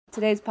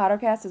Today's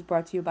podcast is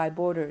brought to you by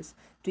Borders.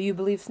 Do you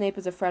believe Snape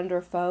is a friend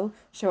or foe?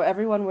 Show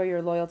everyone where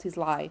your loyalties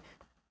lie.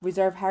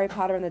 Reserve Harry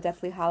Potter and the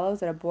Deathly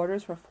Hallows at a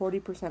Borders for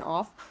 40%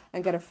 off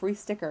and get a free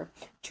sticker.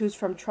 Choose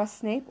from Trust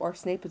Snape or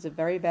Snape is a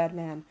Very Bad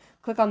Man.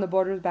 Click on the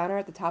Borders banner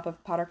at the top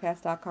of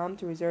pottercast.com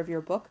to reserve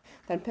your book,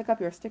 then pick up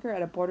your sticker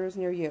at a Borders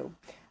near you.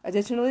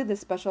 Additionally, this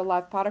special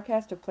live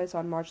Pottercast took place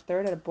on March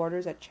 3rd at a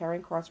Borders at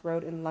Charing Cross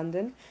Road in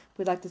London.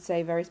 We'd like to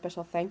say a very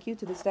special thank you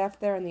to the staff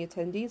there and the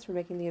attendees for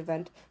making the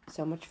event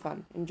so much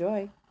fun.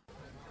 Enjoy!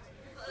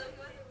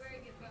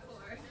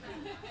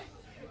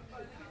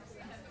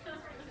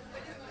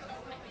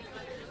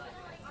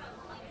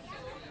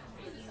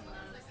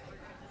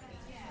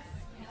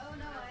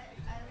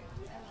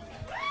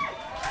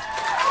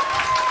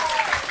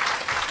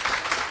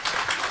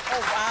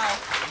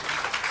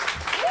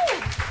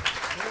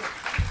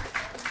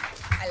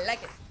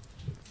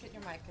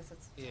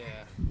 Yeah.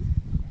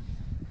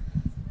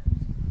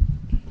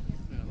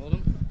 Hold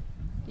him.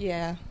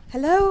 Yeah.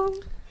 Hello.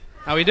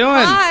 How we doing?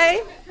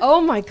 Hi.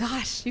 Oh my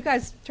gosh, you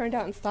guys turned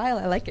out in style.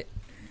 I like it.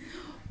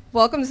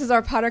 Welcome. This is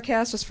our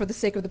Pottercast, just for the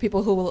sake of the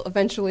people who will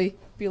eventually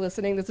be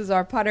listening. This is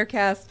our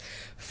Pottercast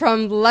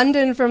from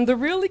London, from the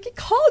Real Leaky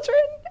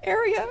Cauldron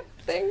area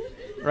thing.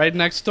 Right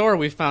next door,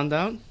 we found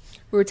out.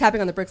 We were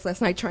tapping on the bricks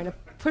last night trying to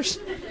push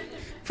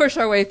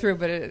our way through,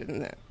 but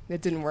it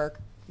didn't work.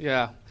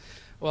 Yeah.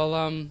 Well,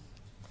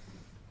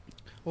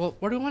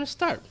 where do we want to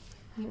start?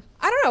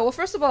 I don't know. Well,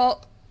 first of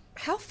all,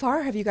 how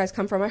far have you guys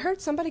come from? I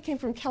heard somebody came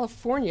from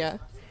California,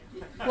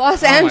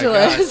 Los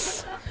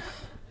Angeles.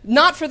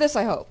 Not for this,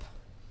 I hope.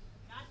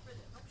 Not for this.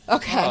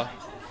 Okay.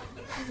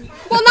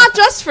 Well, not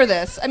just for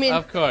this. I mean,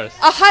 of course.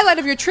 A highlight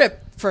of your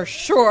trip, for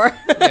sure.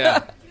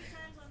 Yeah.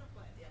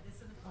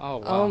 Oh,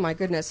 wow. Oh, my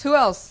goodness. Who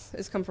else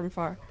has come from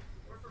far?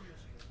 We're from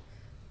Michigan.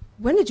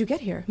 When did you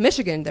get here?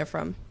 Michigan, they're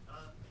from.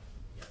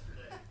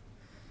 Yesterday.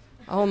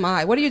 Oh,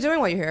 my. What are you doing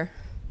while you're here?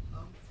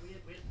 We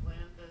had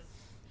planned this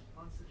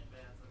months in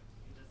advance. We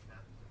just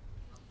happened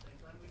to same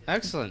time we did.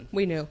 Excellent.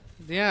 We knew.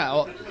 Yeah.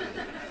 Well,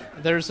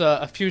 there's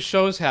a few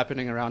shows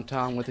happening around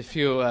town with a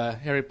few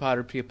Harry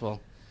Potter people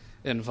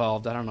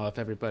involved. I don't know if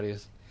everybody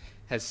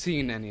has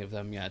seen any of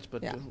them yet,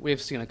 but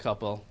we've seen a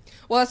couple.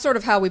 Well, that's sort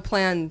of how we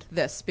planned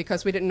this,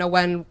 because we didn't know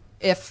when,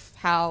 if,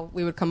 how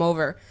we would come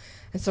over.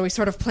 And so we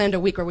sort of planned a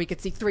week where we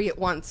could see 3 at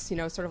once,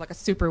 sort of like a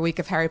super week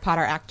of Harry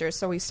Potter actors.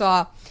 So we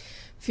saw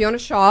Fiona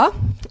Shaw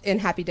in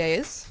Happy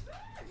Days,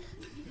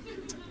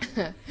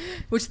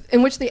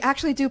 in which they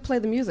actually do play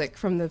the music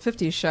from the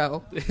 50s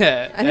show.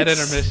 Yeah, and at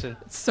intermission.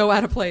 It's so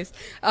out of place.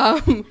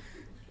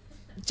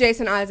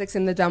 Jason Isaacs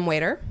in The Dumb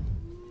Waiter.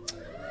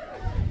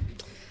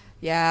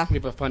 Yeah. We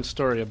have a fun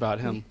story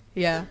about him.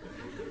 Yeah.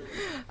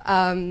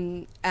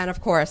 And of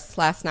course,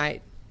 last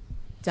night,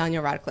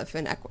 Daniel Radcliffe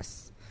in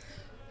Equus,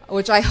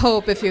 which I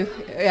hope if you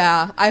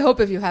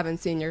haven't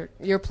seen,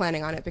 you're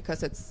planning on it,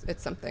 because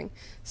it's something.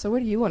 So where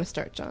do you want to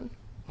start, John?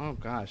 Oh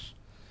gosh.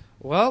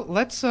 Well,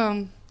 let's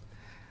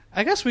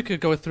I guess we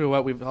could go through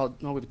what we've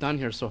done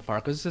here so far,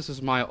 because this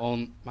is my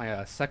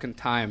second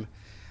time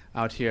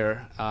out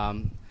here.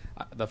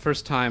 The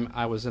first time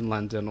I was in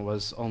London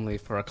was only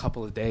for a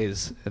couple of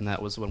days, and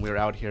that was when we were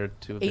out here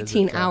to visit.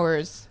 18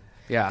 hours.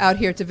 Yeah. Out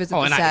here to visit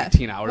the not set.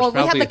 18 hours. Well,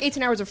 probably, we had like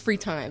 18 hours of free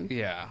time.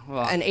 Yeah.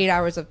 Well, and 8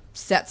 hours of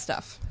set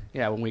stuff.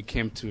 Yeah, when we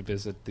came to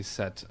visit the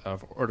set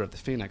of Order of the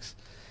Phoenix,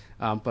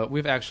 but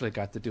we've actually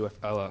got to do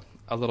a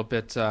little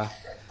bit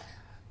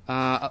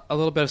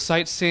of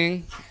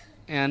sightseeing,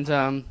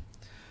 and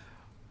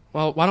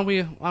well, why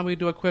don't we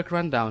do a quick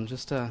rundown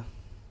just to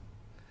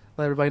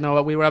let everybody know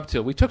what we were up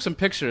to. We took some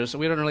pictures.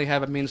 We don't really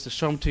have a means to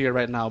show them to you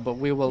right now, but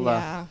we will.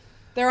 Yeah,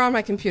 they're on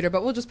my computer,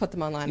 but we'll just put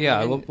them online.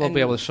 Yeah, we'll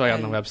be able to show you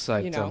on the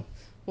website.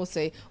 We'll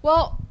see.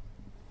 Well,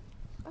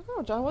 I don't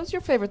know, John. What's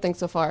your favorite thing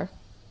so far?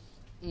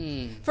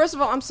 First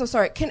of all, I'm so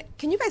sorry. Can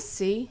you guys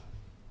see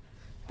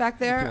back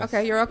there? Yes.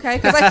 Okay, you're okay.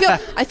 Because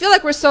I feel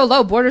like we're so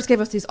low. Borders gave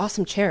us these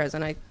awesome chairs,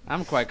 and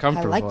I'm quite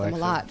comfortable. I like them a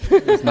lot.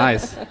 It's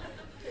nice.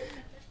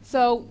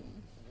 So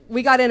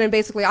we got in, and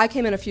basically I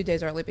came in a few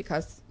days early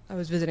because I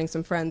was visiting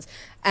some friends.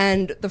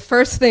 And the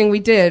first thing we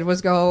did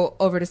was go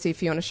over to see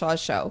Fiona Shaw's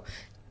show.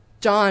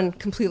 John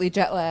completely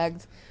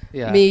jet-lagged.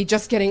 Yeah. Me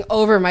just getting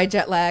over my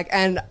jet lag.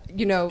 And,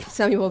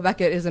 Samuel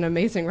Beckett is an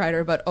amazing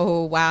writer, but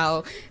oh,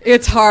 wow.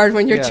 It's hard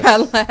when you're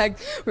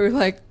jet-lagged. We were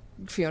like,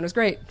 Fiona's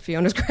great,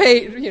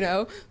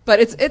 But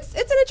it's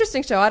an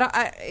interesting show.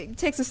 It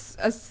takes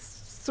a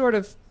sort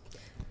of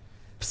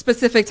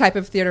specific type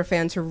of theater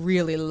fan to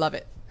really love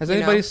it. Has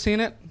anybody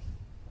seen it?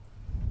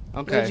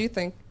 Okay. What did you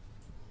think?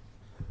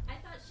 I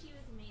thought she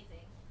was amazing.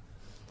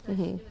 I thought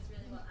she was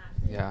really well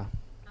acted. Yeah.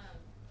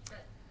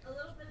 But a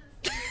little bit of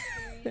the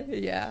same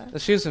experience. Yeah.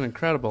 She's an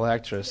incredible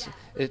actress.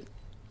 Yeah.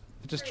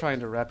 Just trying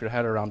to wrap your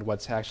head around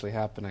what's actually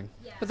happening.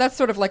 Yeah. But that's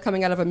sort of like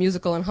coming out of a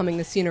musical and humming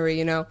the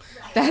scenery, Right.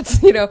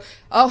 That's,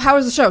 oh, how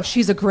was the show?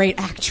 She's a great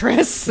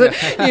actress.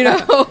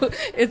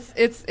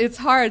 It's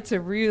hard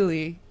to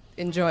really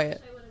enjoy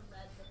it. I would have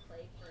read the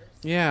play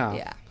first. Yeah.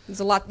 Yeah.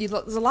 There's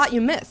a lot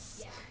you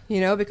miss,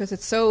 because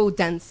it's so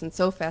dense and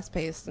so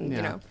fast-paced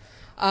and,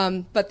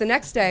 But the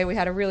next day, we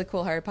had a really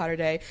cool Harry Potter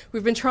day.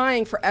 We've been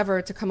trying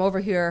forever to come over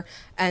here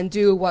and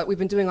do what we've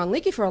been doing on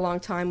Leaky for a long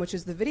time, which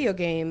is the video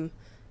game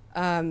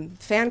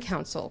fan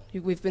council.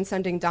 We've been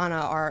sending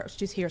Donna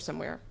she's here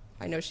somewhere.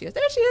 I know she is.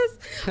 There she is.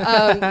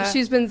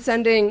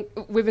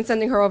 We've been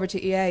sending her over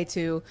to EA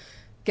to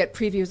get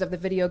previews of the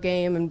video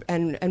game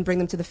and bring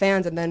them to the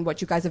fans. And then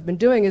what you guys have been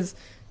doing is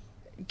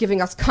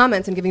giving us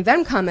comments and giving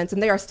them comments,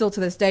 and they are still to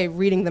this day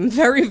reading them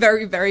very,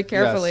 very, very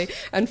carefully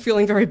and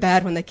feeling very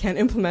bad when they can't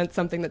implement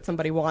something that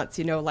somebody wants,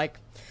 like,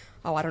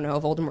 I don't know,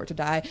 Voldemort to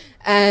die.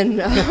 And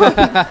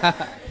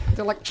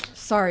they're like,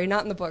 sorry,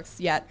 not in the books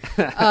yet.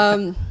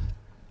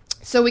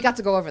 So we got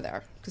to go over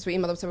there because we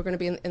emailed them, so we're going to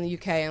be in the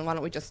UK, and why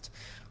don't we just,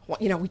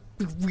 we don't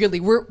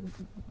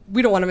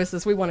want to miss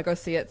this. We want to go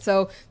see it.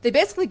 So they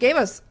basically gave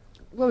us,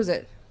 what was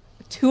it?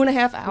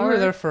 2.5 hours. We were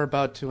there for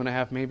about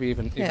 2.5, maybe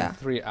even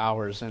 3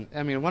 hours. And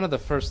I mean, one of the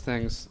first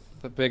things,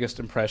 the biggest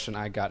impression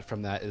I got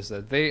from that is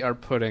that they are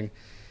putting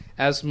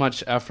as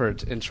much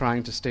effort in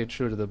trying to stay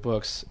true to the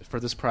books for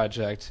this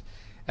project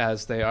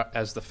as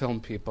the film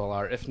people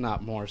are, if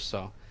not more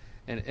so.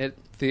 And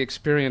the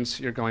experience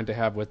you're going to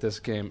have with this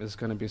game is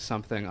going to be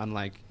something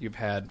unlike you've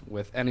had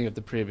with any of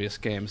the previous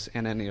games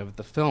and any of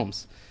the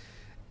films,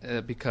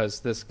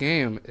 because this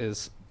game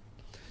is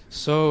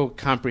so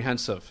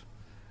comprehensive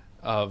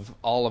of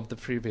all of the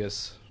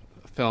previous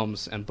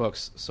films and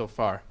books so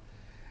far.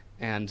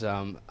 And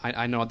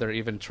I know they're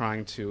even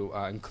trying to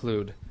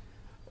include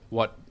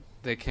what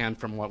they can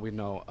from what we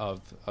know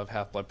of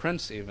Half-Blood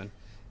Prince even.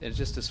 It's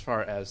just as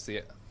far as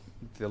the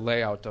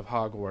layout of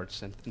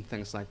Hogwarts and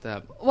things like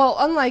that. Well,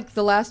 unlike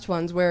the last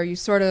ones where you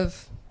sort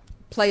of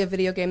play a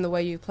video game the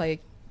way you play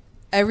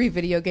every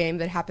video game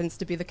that happens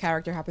to be the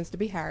character happens to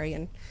be Harry,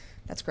 and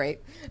that's great.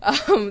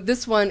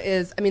 This one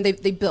is, I mean,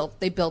 they built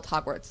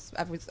Hogwarts,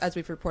 as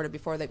we've reported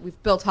before.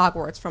 We've built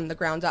Hogwarts from the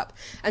ground up.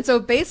 And so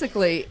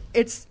basically,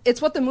 it's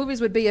what the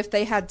movies would be if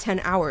they had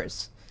 10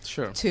 hours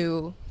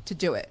to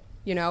do it,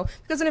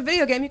 Because in a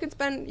video game, you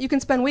can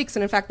spend weeks,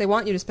 and in fact, they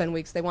want you to spend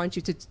weeks. They want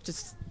you to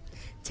just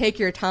take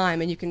your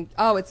time, and you can,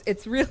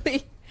 it's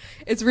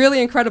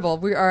really incredible.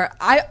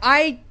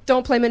 I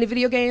don't play many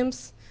video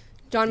games.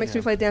 John makes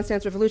me play Dance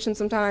Dance Revolution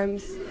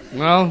sometimes.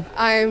 Well,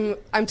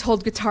 I'm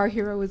told Guitar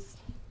Hero is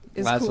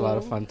that's cool. a lot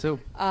of fun too.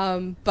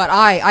 But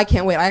I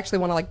can't wait. I actually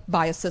want to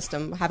buy a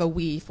system, have a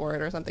Wii for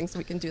it or something, so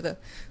we can do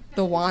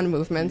the wand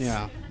movements.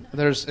 Yeah,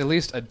 there's at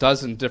least a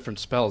dozen different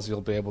spells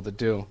you'll be able to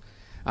do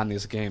on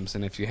these games,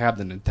 and if you have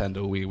the Nintendo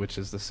Wii, which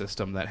is the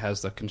system that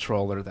has the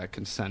controller that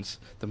can sense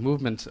the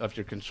movement of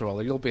your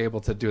controller, you'll be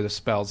able to do the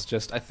spells.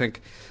 Just I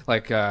think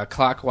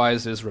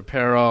clockwise is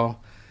Reparo.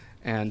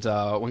 And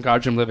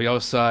Wingardium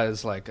Leviosa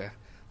is like a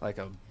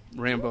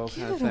rainbow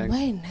kind of thing. Give it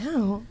away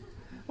now.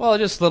 Well,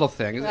 just little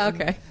things.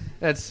 Okay.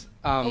 It's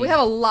we have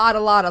a lot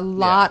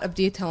of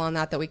detail on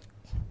that we.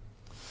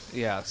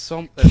 Yeah, there's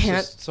can't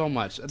just so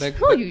much.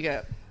 Tell you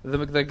yet.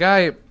 The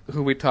guy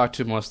who we talk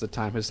to most of the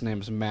time, his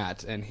name is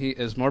Matt, and he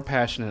is more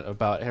passionate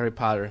about Harry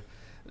Potter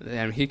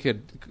than he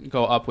could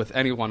go up with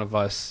any one of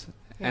us,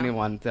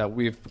 anyone that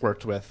we've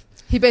worked with.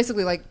 He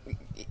basically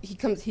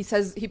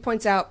he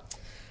points out,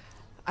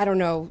 I don't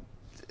know.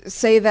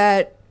 Say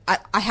that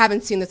I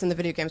haven't seen this in the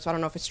video game, so I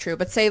don't know if it's true.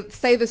 But say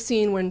the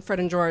scene when Fred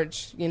and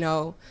George,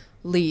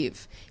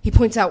 leave. He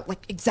points out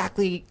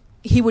exactly.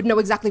 He would know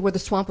exactly where the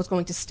swamp was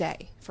going to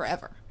stay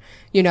forever.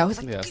 He's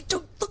like,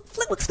 look,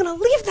 Flitwick's going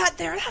to leave that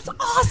there. That's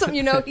awesome.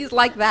 He's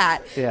like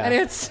that, and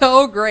it's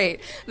so great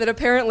that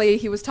apparently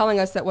he was telling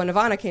us that when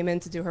Ivana came in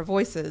to do her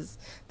voices,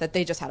 that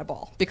they just had a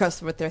ball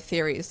because with their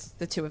theories,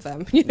 the two of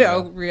them,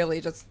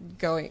 really just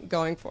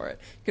going for it.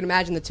 You can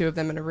imagine the two of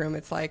them in a room.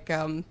 It's like.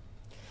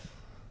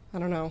 I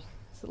don't know.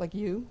 Is it like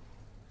you?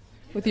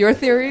 With your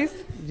theories?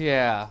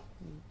 Yeah.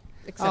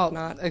 Except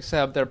not.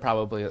 Except they're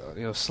probably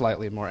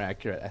slightly more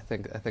accurate. I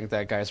think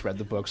that guy's read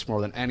the books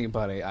more than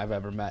anybody I've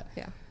ever met.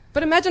 Yeah.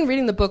 But imagine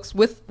reading the books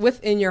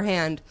within your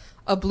hand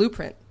a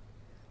blueprint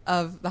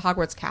of the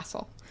Hogwarts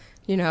castle.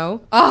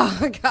 Oh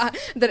my God.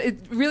 That it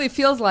really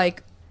feels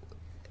like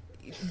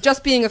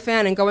just being a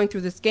fan and going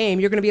through this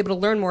game, you're going to be able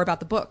to learn more about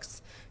the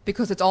books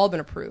because it's all been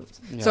approved.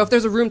 Yeah. So if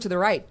there's a room to the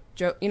right,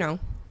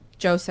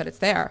 Joe said it's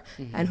there,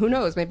 and who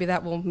knows? Maybe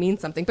that will mean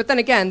something. But then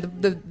again,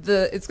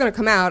 the it's going to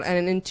come out,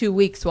 and in 2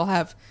 weeks we'll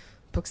have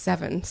book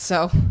 7.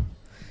 So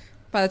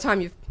by the time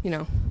you've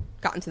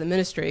gotten to the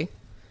Ministry,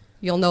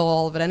 you'll know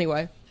all of it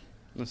anyway.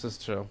 This is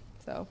true.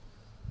 So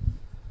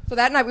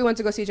that night we went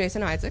to go see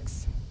Jason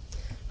Isaacs,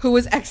 who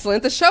was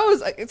excellent. The show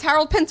it's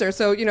Harold Pinter,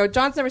 so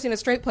John's never seen a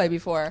straight play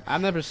before.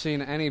 I've never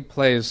seen any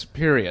plays.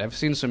 Period. I've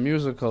seen some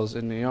musicals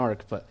in New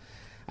York, but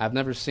I've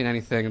never seen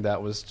anything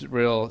that was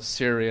real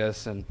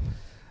serious and.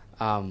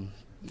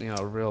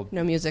 Real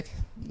no music,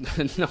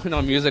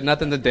 no music,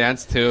 nothing to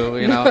dance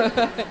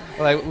to.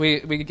 Like we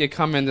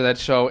come into that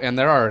show and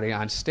they're already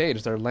on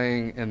stage. They're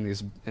laying in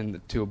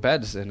the 2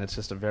 beds, and it's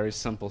just a very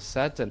simple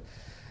set. And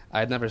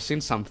I'd never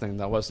seen something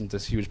that wasn't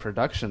this huge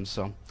production.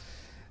 So,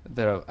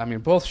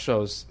 both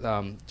shows,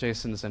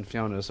 Jason's and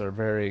Fiona's, are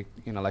very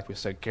like we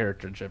said,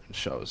 character-driven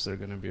shows. They're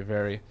going to be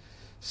very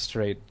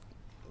straight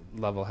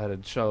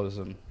level-headed shows,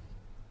 and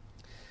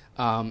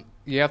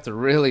you have to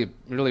really,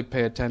 really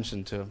pay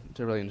attention to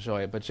really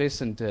enjoy it. But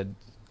Jason did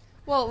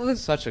Well,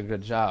 such a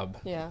good job.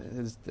 yeah.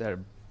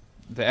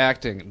 The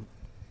acting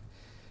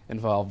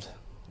involved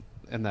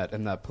in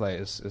that play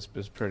is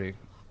pretty.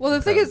 Well, the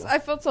thing is, incredible.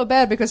 I felt so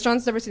bad because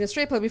John's never seen a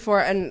straight play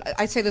before, and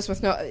I say this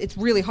with no. It's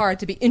really hard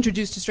to be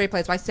introduced to straight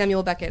plays by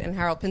Samuel Beckett and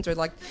Harold Pinter,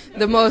 like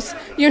the most,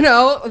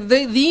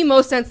 the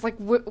most sense. Like,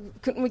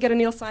 couldn't we get a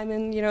Neil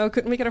Simon?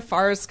 Couldn't we get a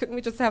farce? Couldn't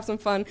we just have some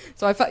fun?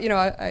 So I felt,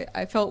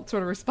 I felt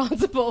sort of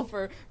responsible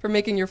for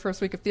making your first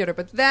week of theater.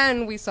 But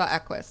then we saw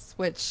Equus,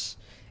 which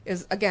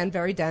is again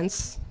very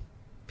dense.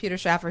 Peter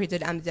Schaffer, he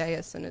did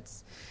Amadeus, and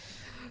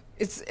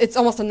it's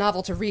almost a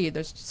novel to read.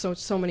 There's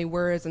so many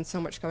words and so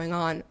much going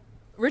on.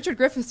 Richard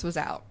Griffiths was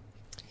out.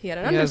 He had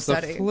an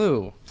understudy. He has the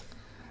flu.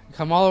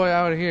 Come all the way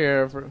out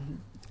here,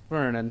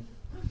 Vernon.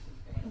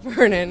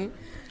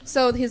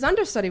 So his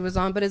understudy was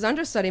on, but his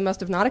understudy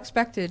must have not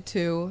expected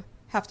to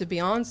have to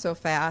be on so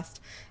fast,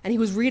 and he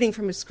was reading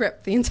from his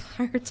script the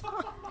entire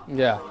time.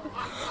 Yeah.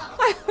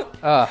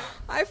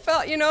 I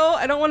felt,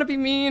 I don't want to be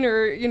mean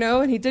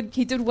and he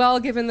did well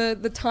given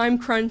the time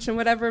crunch and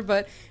whatever,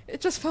 but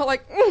it just felt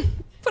like,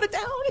 put it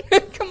down.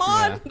 Come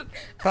on. Yeah.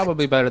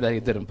 Probably better that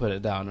he didn't put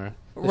it down, or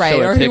the Right,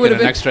 show or had he taken would've an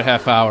been- extra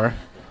half hour.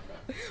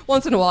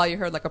 Once in a while you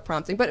heard like a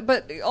prompting,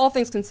 but all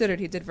things considered,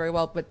 he did very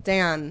well. But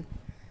Dan,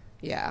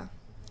 yeah.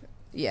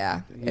 He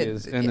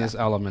is in his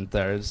element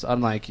there. It's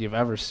unlike you've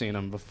ever seen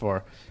him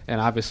before, and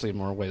obviously in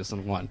more ways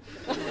than one.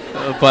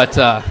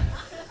 But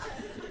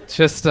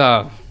just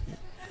wow.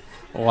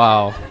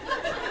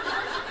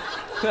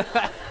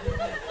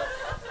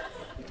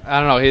 I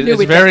don't know. Knew He's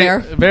we'd get very,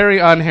 there. very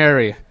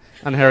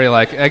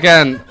unhairy-like.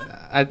 Again,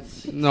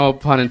 no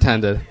pun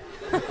intended.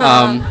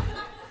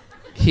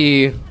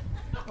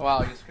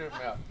 Wow, you screwed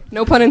me up.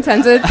 No pun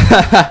intended.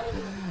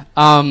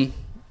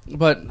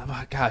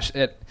 But gosh,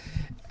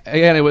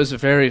 it was a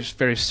very,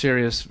 very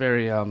serious,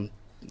 very,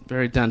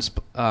 very dense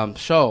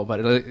show.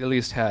 But it at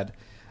least had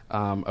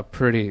a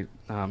pretty.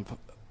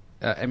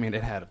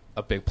 It had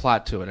a big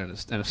plot to it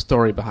and a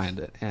story behind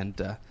it. And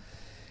There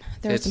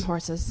were some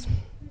horses.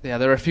 yeah,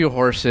 there were a few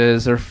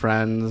horses. They're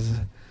friends,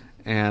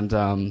 and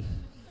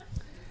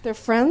They're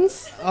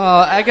friends?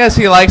 I guess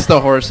he likes the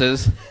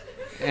horses.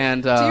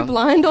 And Do you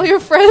blind all your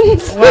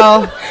friends?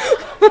 well,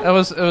 it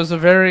was a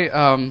very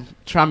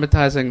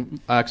traumatizing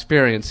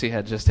experience he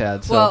had just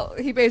had. So. Well,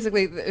 he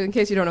basically, in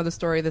case you don't know the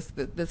story,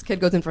 this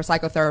kid goes in for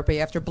psychotherapy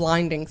after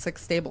blinding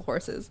 6 stable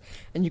horses,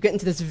 and you get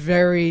into this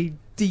very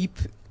deep,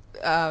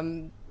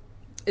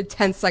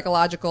 intense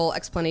psychological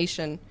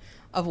explanation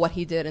of what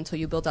he did until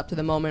you build up to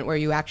the moment where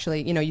you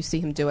actually, you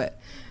see him do it,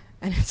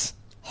 and it's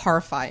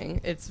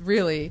horrifying. It's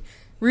really,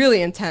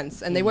 really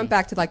intense. And they went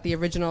back to like the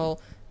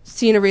original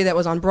scenery that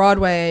was on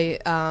Broadway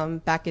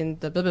back in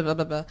the blah blah blah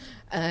blah blah,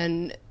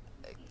 and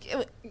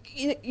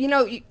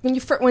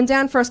when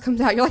Dan first comes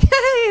out, you're like,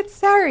 hey,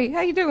 it's Harry,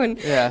 how you doing?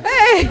 Yeah.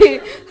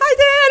 Hey,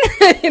 hi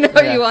Dan.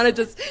 Yeah. you want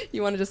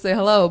to just say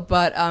hello,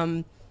 but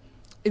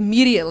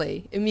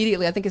immediately,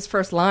 I think his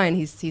first line,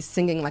 he's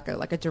singing like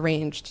a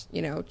deranged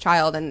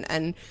child,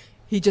 and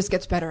he just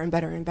gets better and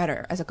better and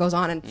better as it goes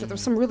on. And so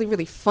there's some really,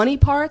 really funny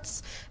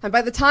parts. And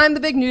by the time the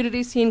big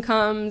nudity scene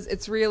comes,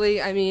 it's really,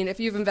 if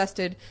you've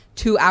invested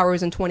 2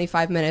 hours and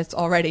 25 minutes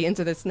already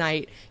into this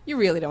night, you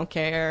really don't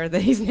care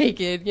that he's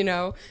naked,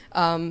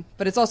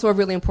 But it's also a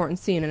really important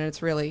scene, and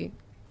it's really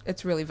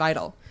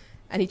vital.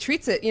 And he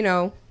treats it,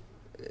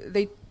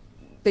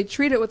 they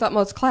treat it with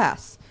utmost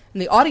class.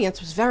 And the audience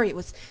was it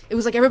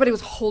was like everybody was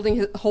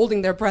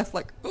holding their breath,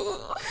 like,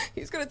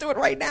 he's going to do it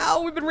right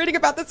now. We've been reading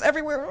about this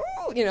everywhere,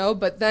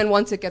 but then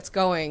once it gets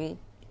going,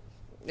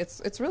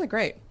 it's really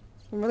great.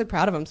 I'm really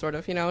proud of him, sort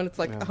of, and it's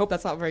like, I hope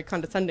that's not very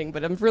condescending,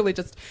 but I'm really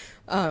just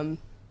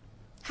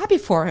happy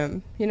for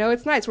him.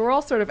 It's nice. We're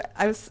all sort of,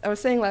 I was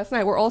saying last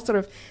night, we're all sort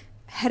of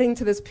heading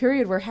to this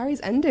period where Harry's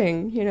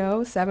ending,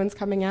 Seven's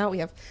coming out. We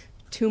have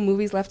 2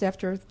 movies left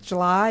after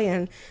July,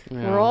 and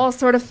we're all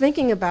sort of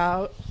thinking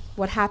about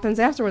what happens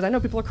afterwards. I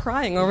know people are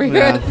crying over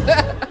here.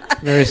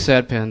 Very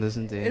sad pandas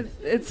indeed.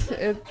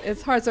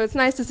 It's hard, so it's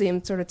nice to see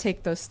him sort of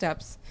take those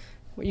steps.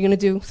 Are you going to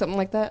do something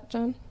like that,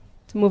 John,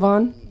 to move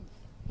on?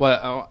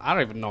 Well, I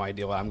don't even know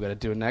idea what I'm going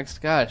to do next.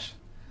 Gosh.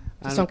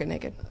 Just don't get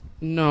naked.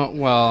 No,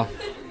 well,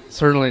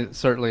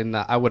 certainly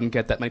not. I wouldn't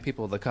get that many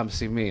people to come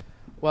see me.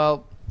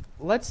 Well,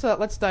 let's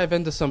dive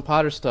into some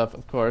Potter stuff,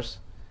 of course,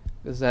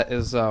 because that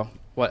is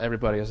what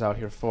everybody is out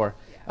here for.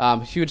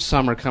 Huge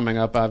summer coming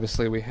up.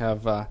 Obviously, we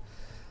have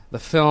the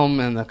film,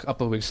 and a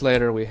couple of weeks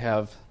later, we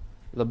have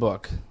the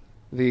book,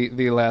 the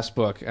last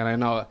book. And I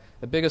know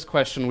the biggest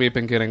question we've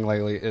been getting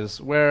lately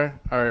is, where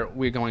are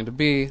we going to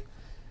be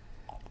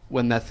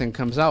when that thing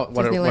comes out?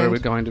 What are we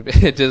going to be?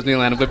 At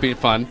Disneyland would be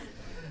fun.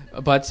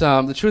 But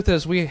the truth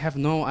is, we have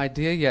no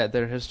idea yet.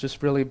 There has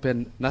just really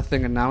been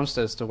nothing announced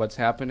as to what's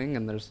happening,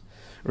 and there's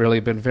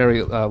really been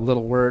very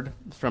little word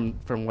from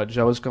what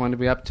Joe's going to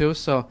be up to.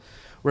 So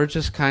we're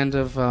just kind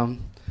of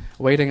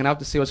waiting it out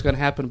to see what's going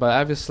to happen. But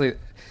obviously,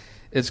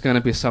 it's going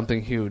to be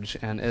something huge.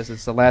 And as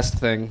it's the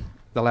last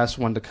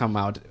one to come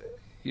out,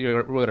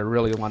 you're going to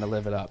really want to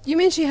live it up. You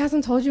mean she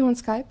hasn't told you on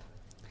Skype?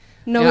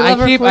 No, Yeah,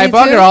 I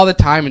bug her all the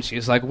time, and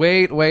she's like,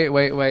 "Wait."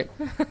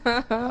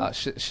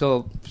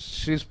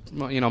 She's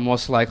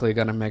most likely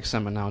going to make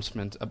some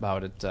announcement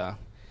about it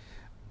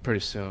pretty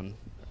soon,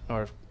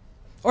 or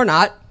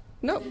not.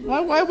 No.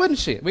 Why wouldn't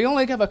she? We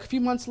only have a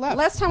few months left.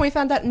 Last time we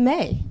found out in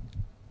May.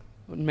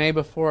 May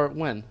before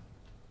when?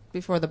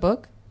 Before the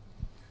book.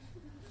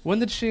 When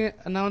did she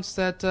announce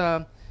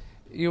that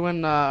you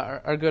and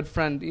our good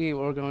friend E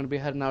were going to be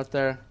heading out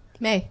there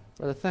May.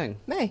 for the thing?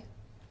 May.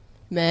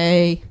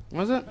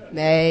 Was it?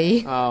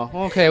 May. Oh,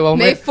 okay. Well,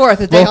 May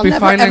 4th, a day we'll I'll be never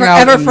finding ever, out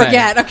ever in May.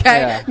 forget. Okay,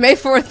 Yeah. May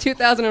 4th,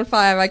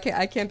 2005. I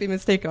can't be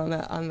mistaken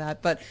on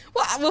that. But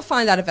we'll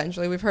find out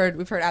eventually. We've heard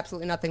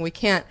absolutely nothing. We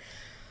can't.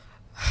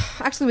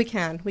 Actually, we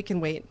can. We can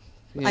wait.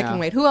 I Yeah. can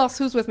wait. Who else?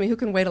 Who's with me? Who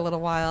can wait a little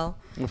while?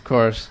 Of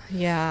course.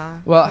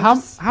 Yeah. Well, I'm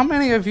just- how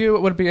many of you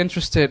would be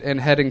interested in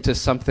heading to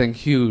something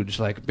huge,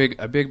 like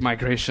a big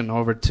migration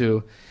over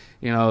to,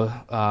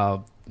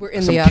 we're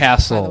in some the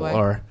castle by the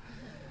way.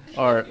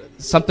 or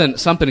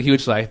something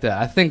huge like that?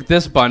 I think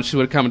this bunch who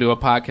would come to a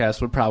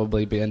podcast would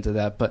probably be into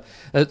that. But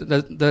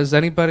does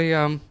anybody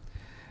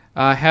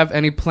have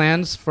any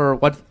plans for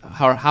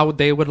how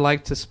they would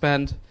like to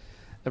spend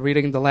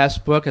reading the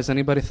last book? Has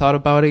anybody thought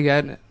about it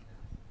yet?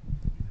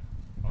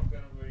 I'm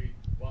going to read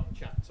one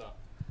chapter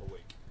a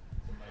week.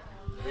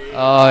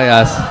 Oh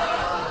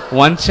yes,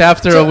 one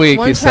chapter a week.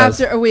 One He chapter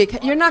says. a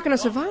week. You're not going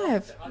to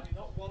survive. I do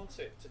not want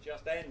it to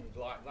just end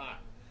like that.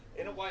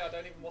 In a way, I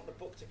don't even want the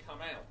book to come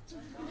out.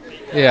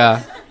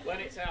 Yeah, When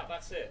it's out,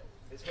 that's it.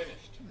 It's finished.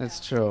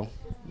 that's true.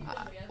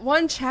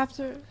 One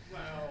chapter.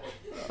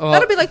 Well,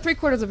 That'll be like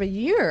 3/4 of a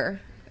year,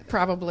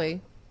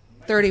 probably.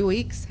 30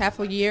 weeks, half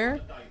a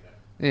year.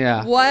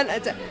 yeah. One.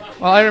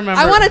 Well, I remember.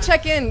 I want to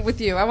check in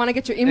with you. I want to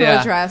get your email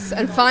Yeah. address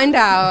and find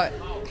out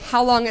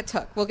how long it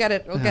took. We'll get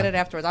it. We'll get it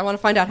afterwards. I want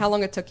to find out how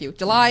long it took you.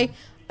 July.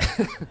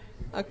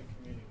 Okay.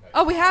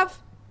 Oh, we have.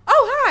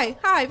 Oh,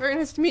 hi. Very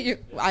nice to meet you.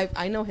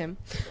 I know him.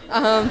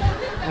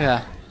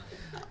 Yeah.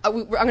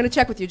 I'm going to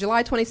check with you.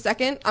 July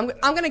 22nd. I'm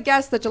going to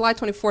guess that July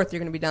 24th you're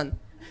going to be done.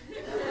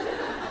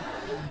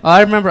 Well,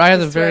 I remember I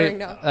had He's swearing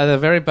no. the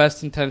very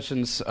best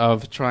intentions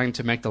of trying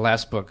to make the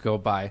last book go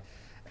by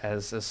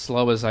as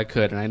slow as I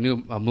could, and I knew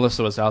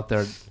Melissa was out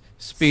there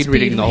speed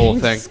reading the whole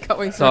thing. Just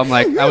going So I'm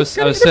like, I was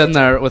sitting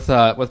there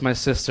with my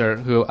sister,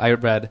 who I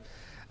read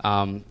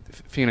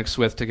Phoenix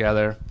with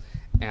together,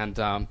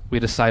 and we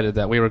decided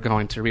that we were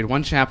going to read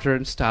one chapter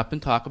and stop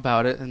and talk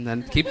about it, and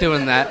then keep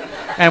doing that.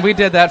 And we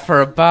did that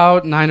for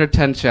about 9 or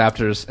 10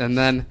 chapters, and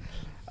then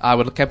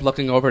I kept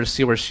looking over to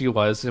see where she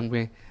was, and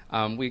we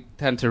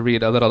tend to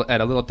read at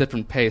a little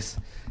different pace.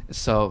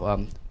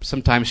 So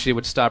sometimes she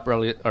would stop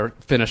early or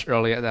finish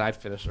early, and then I'd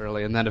finish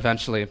early, and then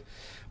eventually,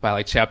 by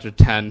like chapter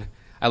 10,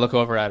 I look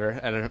over at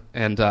her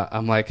and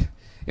I'm like,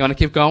 "You want to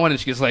keep going?" And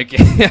she's like,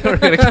 "Yeah, we're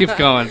gonna keep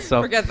going."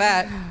 So Forget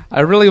that.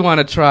 I really want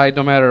to try,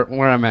 no matter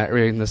where I'm at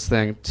reading this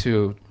thing,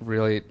 to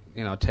really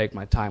take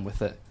my time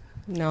with it.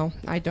 No,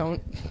 I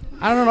don't.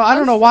 I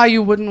don't know why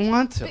you wouldn't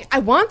want to. I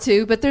want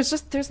to, but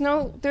there's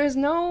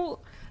no.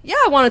 Yeah,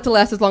 I want it to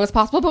last as long as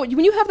possible, but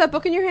when you have that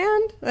book in your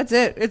hand, that's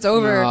it. It's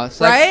over, No, it's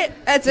like-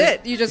 right? That's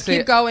it. You just See,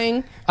 keep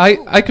going.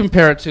 I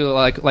compare it to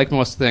like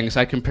most things.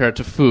 I compare it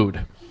to food.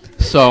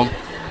 So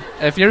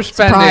if you're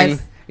spending,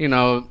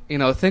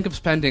 Surprise. think of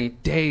spending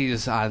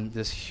days on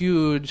this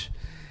huge,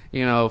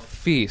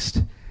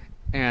 feast,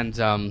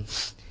 and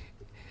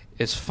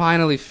it's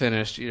finally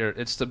finished.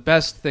 It's the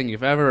best thing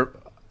you're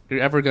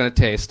ever going to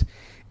taste,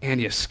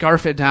 and you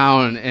scarf it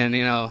down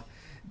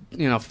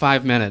in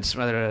 5 minutes,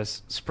 rather than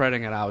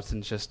spreading it out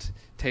and just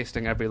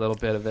tasting every little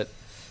bit of it.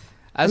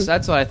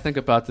 That's what I think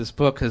about this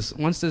book, because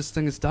once this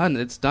thing is done,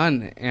 it's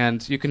done,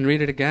 and you can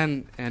read it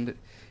again and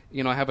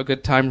have a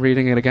good time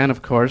reading it again,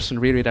 of course,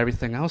 and reread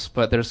everything else.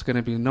 But there's going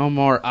to be no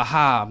more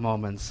aha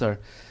moments or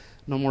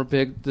no more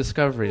big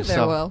discoveries.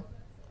 There will.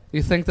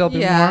 You think there'll be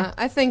Yeah, more?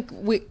 I think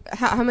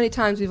how many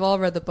times we've all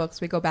read the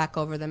books, we go back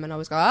over them and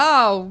always go,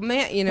 oh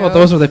man, Well,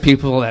 those are the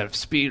people that have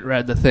speed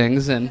read the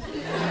things in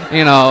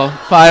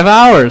 5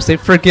 hours. They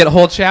forget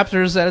whole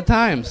chapters at a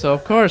time. So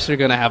of course you're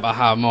going to have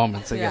aha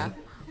moments Yeah. again.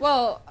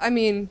 Well, I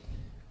mean,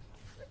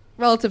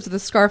 relative to the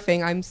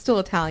scarfing, I'm still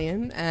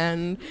Italian,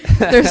 and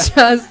there's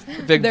just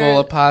Big bowl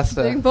of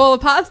pasta. Big bowl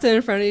of pasta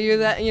in front of you.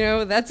 That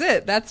that's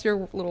it. That's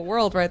your little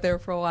world right there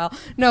for a while.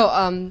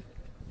 No,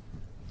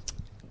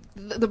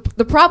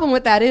 the problem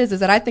with that is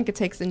that I think it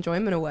takes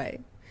enjoyment away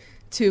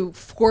to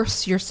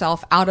force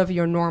yourself out of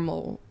your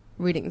normal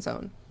reading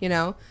zone.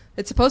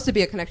 It's supposed to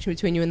be a connection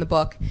between you and the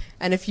book,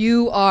 and if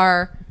you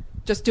are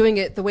just doing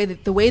it the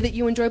way that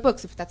you enjoy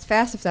books, if that's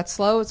fast, if that's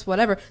slow, it's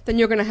whatever, then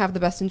you're going to have the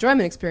best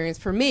enjoyment experience.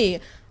 For me,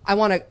 I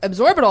want to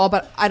absorb it all,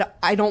 but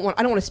I don't want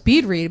to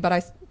speed read, but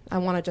I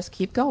want to just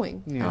keep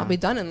going, and I'll be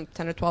done in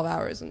 10 or 12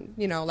 hours, and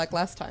like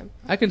last time.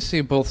 I can see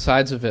both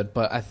sides of it,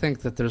 but I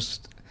think that there's,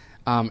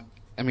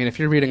 if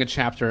you're reading a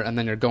chapter and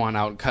then you're going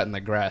out and cutting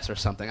the grass or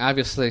something,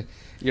 obviously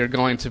you're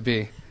going to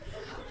be,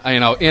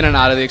 in and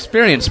out of the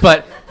experience.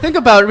 But think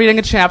about reading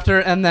a chapter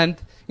and then,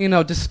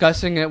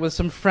 discussing it with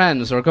some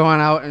friends or going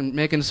out and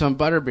making some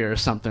butterbeer or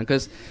something.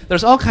 Because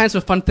there's all kinds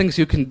of fun things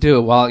you can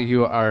do while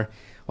you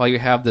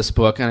have this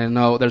book. And I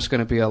know there's going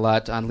to be a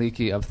lot on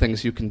Leaky of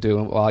things you can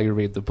do while you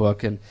read the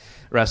book, and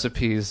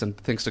recipes and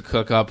things to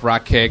cook up,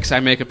 rock cakes. I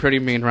make a pretty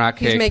mean rock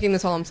cake. He's making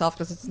this all himself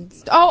because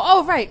it's...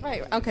 Oh, right.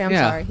 Okay, I'm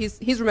Yeah. sorry.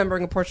 He's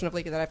remembering a portion of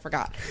Leaky that I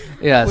forgot.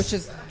 Yes. Which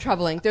is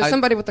troubling. There's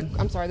somebody with a...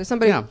 I'm sorry. There's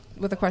somebody Yeah.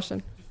 with a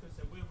question. Just going to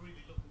say, we're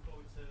really looking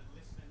forward to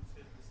listening to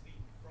the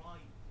Stephen Fry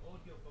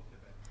audiobook of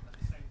it at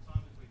the same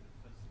time as we do.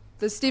 Because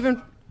The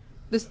Stephen...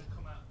 This, it's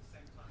come out at the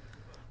same time as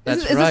the book.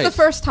 That's is right. this the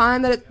first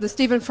time that the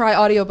Stephen Fry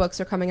audiobooks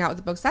are coming out with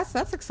the books?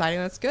 That's exciting.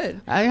 That's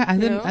good. I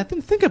You didn't know? I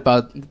didn't think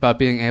about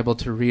being able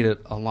to read it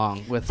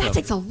along with That them.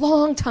 takes a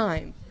long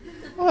time.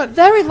 A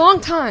very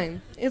long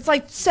time. It's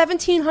like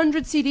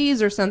 1,700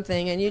 CDs or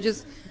something, and you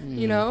just,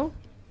 I'm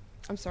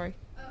sorry.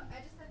 Oh,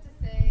 I just have to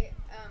say,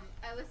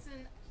 I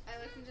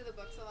listen to the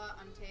books a lot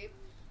on tape,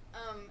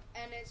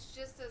 and it's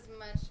just as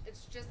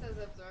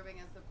absorbing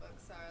as the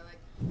books are. Like,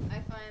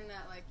 I find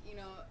that,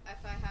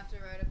 if I have to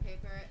write a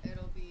paper,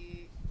 it'll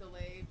be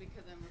delayed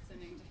because I'm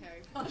listening to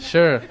Harry Potter.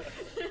 Sure.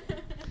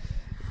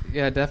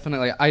 Yeah,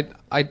 definitely.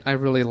 I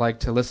really like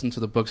to listen to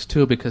the books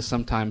too, because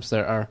sometimes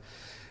there are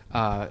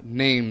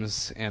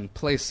names and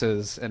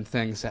places and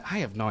things that I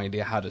have no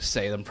idea how to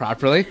say them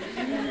properly,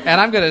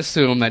 and I'm going to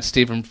assume that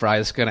Stephen Fry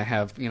is going to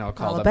have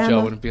called up Alabama.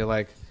 Joe and be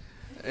like,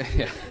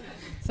 yeah,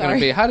 Sorry. gonna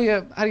be, how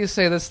do you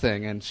say this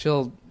thing, and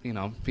she'll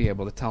be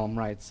able to tell him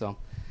right. So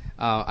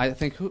I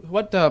think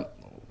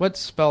what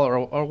spell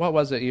or what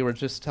was it you were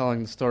just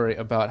telling the story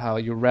about how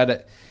you read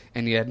it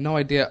and you had no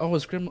idea? Oh, it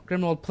was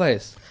Grimmauld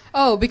Place.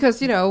 Oh,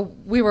 because,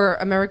 we were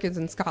Americans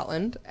in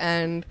Scotland,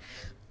 and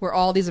we're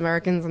all these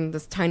Americans in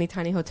this tiny,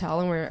 tiny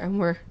hotel, and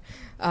we're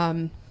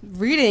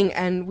reading,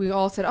 and we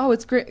all said, oh,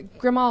 it's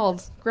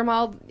Grimmauld.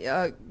 Grimmauld,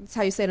 that's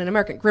how you say it in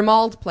American.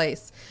 Grimmauld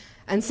Place.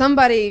 And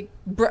somebody,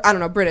 I don't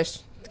know, British,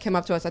 came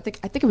up to us. I think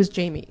it was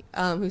Jamie,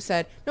 who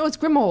said, "No, it's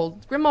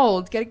Grimmauld.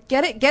 Grimmauld.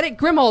 Get it,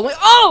 Grimmauld." Like,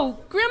 oh,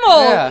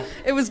 Grimmauld. Yeah.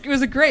 It was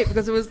great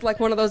because it was like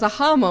one of those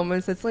aha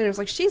moments. That's later. It was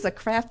like, she's a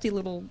crafty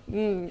little,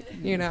 And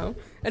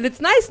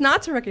it's nice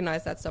not to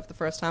recognize that stuff the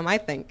first time, I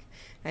think.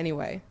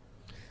 Anyway.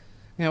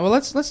 Yeah. Well,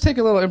 let's take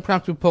a little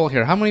impromptu poll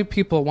here. How many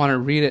people want to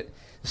read it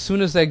as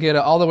soon as they get it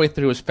all the way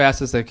through as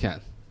fast as they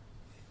can?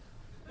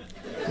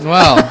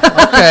 Well,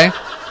 okay.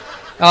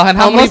 And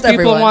how Almost many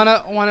people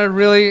everyone. want to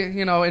really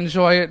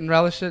enjoy it and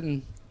relish it?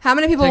 And How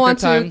many people Take want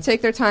their to time.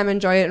 take their time,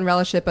 enjoy it, and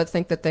relish it, but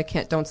think that they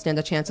don't stand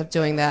a chance of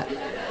doing that?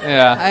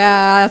 yeah.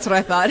 That's what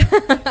I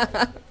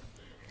thought.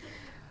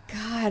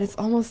 God, it's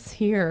almost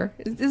here.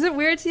 Is it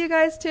weird to you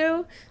guys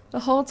too?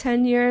 The whole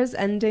 10 years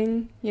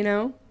ending,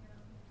 Yeah.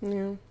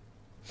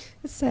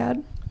 It's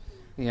sad.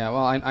 Yeah,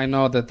 well, I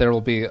know that there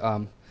will be,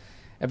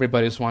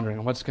 everybody's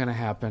wondering what's going to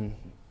happen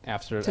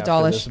after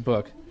Dawlish. this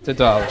book. To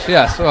Dawlish,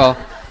 yes. Well,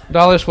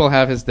 Dawlish will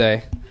have his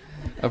day,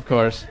 of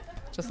course.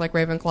 Just like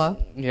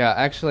Ravenclaw. Yeah,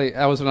 actually,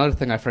 that was another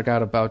thing I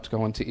forgot about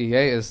going to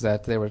EA, is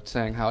that they were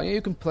saying how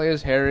you can play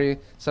as Harry,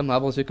 some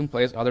levels you can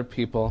play as other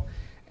people,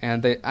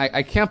 and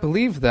I can't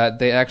believe that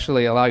they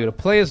actually allow you to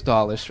play as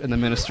Dawlish in the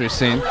Ministry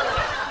scene.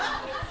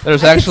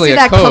 There's actually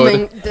I a could see that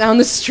code. coming down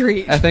the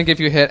street. I think if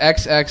you hit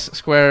XX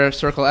square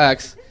circle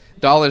X,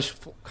 Dawlish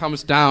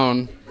comes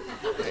down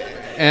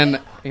in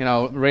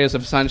rays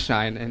of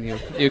sunshine, and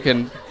you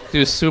can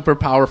do super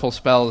powerful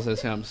spells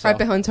as him. So. Right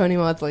behind Tony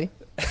Maudsley.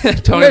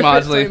 Tony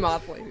Maudsley. Tony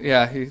Maudsley.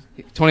 Yeah,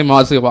 Tony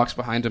Maudsley walks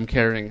behind him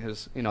carrying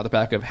his the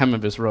back of hem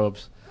of his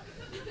robes.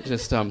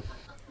 Just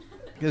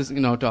because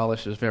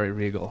Dawlish is very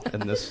regal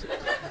in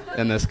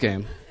this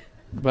game.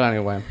 But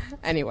anyway.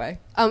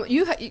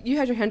 You had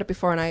your hand up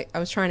before, and I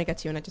was trying to get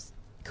to you, and I just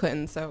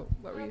couldn't. So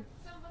what were you?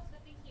 Some of us were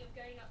thinking of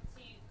going up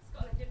to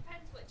Scotland. It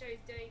depends what Joe's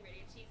doing,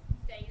 really. If she's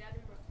staying in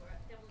Edinburgh for it,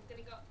 then we're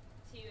going to go up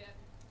to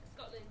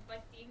Scotland by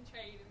steam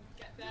train and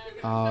get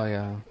there. Oh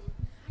yeah.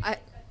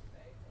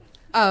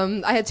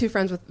 I had two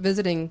friends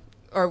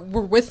were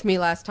with me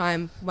last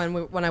time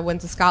when I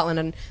went to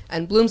Scotland,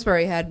 and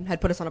Bloomsbury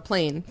had put us on a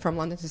plane from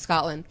London to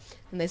Scotland,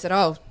 and they said,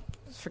 "Oh,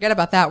 forget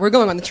about that. We're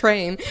going on the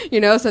train."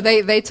 So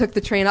they took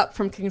the train up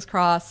from King's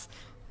Cross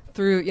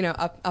through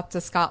up to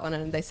Scotland,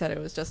 and they said it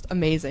was just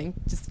amazing,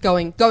 just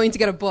going to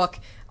get a book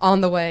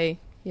on the way.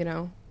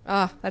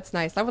 That's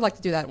nice. I would like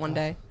to do that one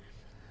day.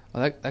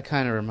 Well, that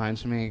kind of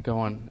reminds me,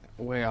 going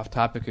way off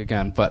topic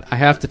again, but I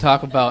have to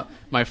talk about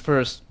my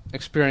first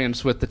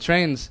experience with the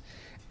trains.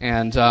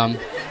 And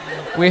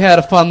we had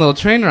a fun little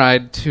train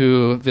ride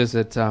to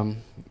visit EA,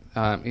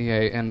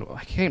 and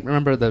I can't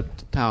remember the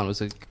town.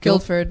 Was it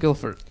Guildford.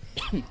 Guildford.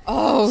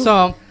 Oh,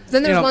 So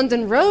then there's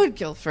London Road,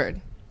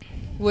 Guildford,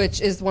 which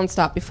is one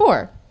stop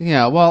before.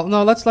 Yeah, well,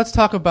 no, let's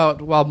talk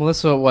about while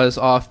Melissa was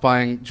off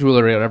buying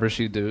jewelry or whatever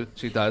she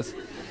does.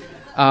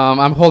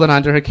 I'm holding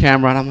onto her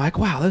camera, and I'm like,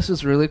 wow, this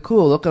is really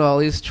cool. Look at all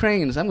these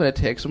trains. I'm going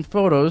to take some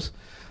photos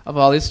of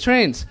all these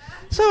trains.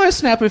 So I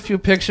snapped a few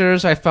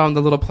pictures. I found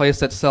the little place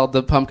that sold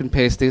the pumpkin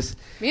pasties.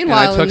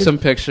 Meanwhile, and I took some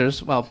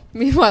pictures.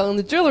 Meanwhile, in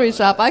the jewelry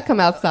shop, I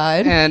come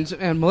outside. And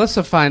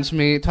Melissa finds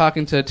me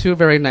talking to two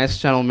very nice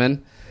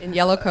gentlemen In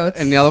yellow coats.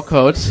 in yellow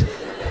coats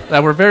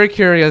that were very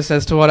curious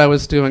as to what I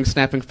was doing,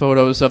 snapping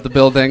photos of the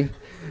building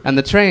and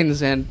the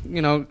trains. And,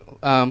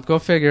 go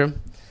figure.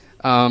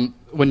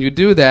 When you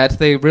do that,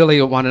 they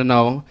really want to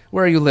know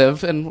where you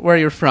live and where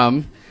you're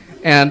from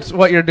and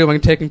what you're doing,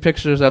 taking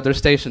pictures of their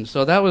station.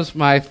 So that was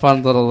my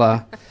fun little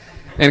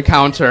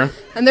encounter.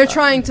 And they're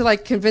trying to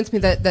convince me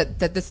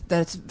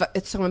that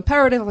it's so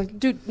imperative. I'm like,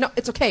 dude, no,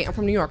 it's okay. I'm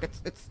from New York.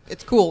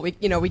 It's cool. We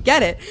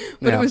get it.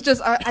 But Yeah. it was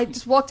just I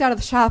just walked out of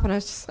the shop and I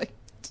was just like,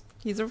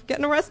 he's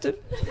getting arrested.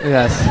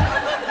 Yes.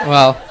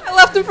 Well, I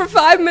left him for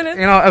 5 minutes.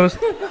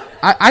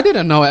 I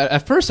didn't know.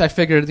 At first, I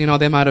figured,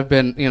 they might have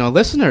been,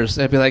 listeners.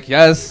 They'd be like,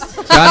 yes,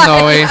 John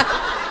Noe,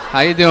 how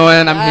you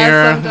doing? I'm Yes,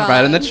 here, I'm John.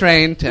 riding the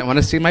train. Want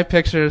to see my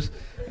pictures?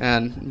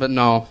 But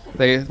no,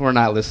 they were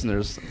not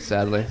listeners,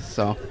 sadly.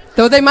 So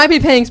Though they might be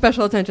paying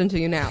special attention to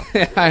you now.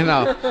 I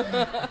know.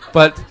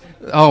 But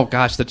oh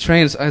gosh, the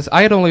trains.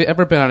 I had only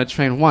ever been on a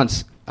train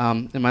once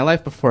in my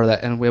life before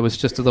that, and it was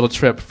just a little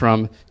trip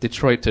from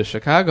Detroit to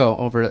Chicago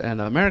over in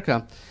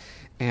America.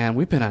 And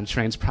we've been on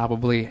trains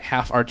probably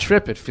half our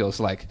trip, it feels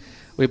like.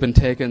 We've been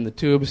taking the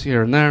tubes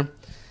here and there.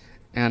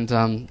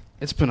 And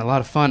it's been a lot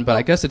of fun, but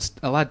I guess it's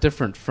a lot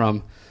different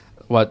from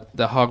what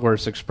the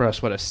Hogwarts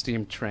Express, what a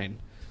steam train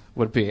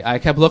would be. I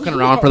kept looking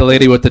around for the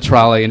lady with the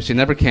trolley, and she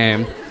never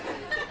came.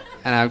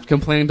 And I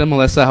complained to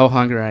Melissa how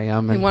hungry I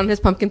am. He And wanted his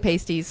pumpkin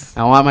pasties.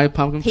 I want my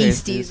pumpkin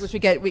Pasties, which we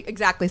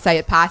exactly say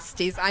it,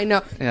 pasties. I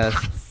know. Yes.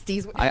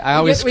 Pasties. I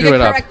always we screw get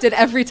it up. corrected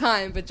every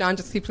time, but John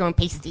just keeps going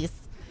pasties.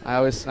 I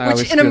always Which in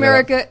screw that up.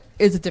 America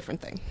is a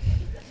different thing.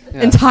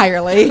 Yeah.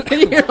 Entirely.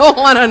 You don't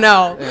want to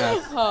know.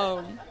 Yes.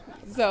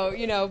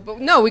 So, but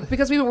no,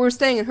 because we were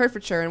staying in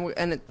Hertfordshire,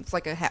 and it's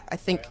like I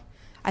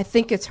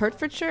think it's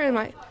Hertfordshire. Am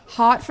I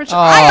Hertfordshire?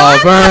 Oh,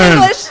 I'm burn.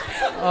 not English.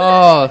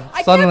 Oh,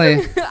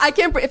 suddenly. I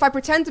can't. If I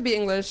pretend to be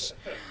English,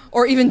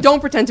 or even don't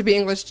pretend to be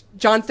English,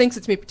 John thinks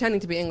it's me pretending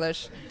to be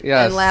English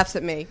Yes. and laughs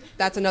at me.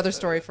 That's another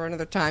story for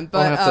another time.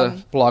 I'll But have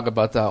to blog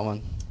about that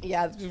one.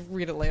 yeah, just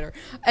read it later.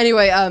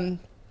 Anyway,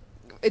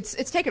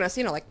 it's taken us,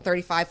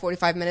 35,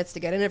 45 minutes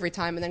to get in every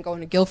time, and then going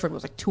to Guildford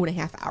was like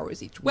 2.5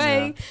 hours each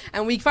way. Yeah.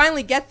 And we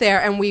finally get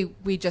there, and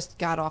we just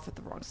got off at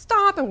the wrong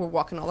stop, and we're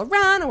walking all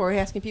around, and we're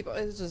asking people.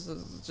 It's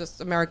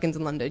just Americans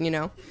in London,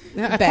 Yeah, I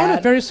found Bad.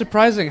 it very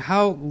surprising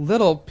how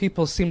little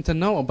people seem to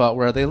know about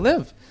where they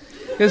live.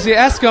 Because you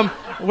ask them,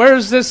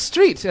 where's this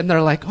street? And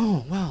they're like,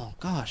 oh, well,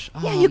 gosh.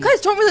 Yeah, you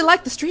guys don't really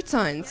like the street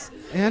signs.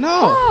 Yeah, no.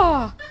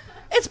 Oh,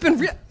 it's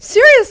been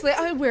seriously.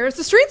 Where's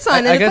the street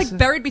sign? I And guess- it's like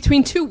buried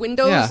between two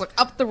windows, Yeah. like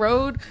up the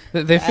road.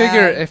 They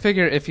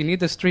figure if you need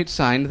the street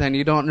sign, then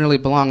you don't really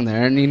belong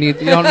there, and you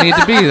don't need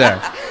to be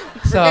there.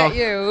 So Forget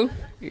you.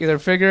 either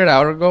figure it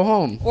out or go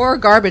home. Or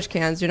garbage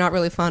cans. You're not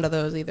really fond of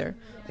those either.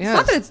 It's Yes.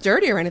 not that it's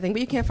dirty or anything,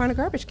 but you can't find a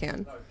garbage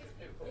can.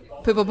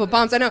 People put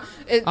bombs. I know.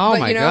 Oh but,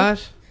 my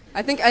gosh.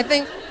 I think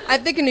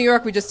in New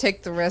York we just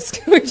take the risk.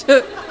 We just,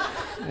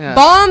 Yeah.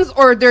 bombs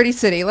or a dirty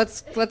city.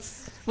 Let's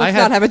I not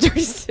had- have a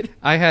dirty city.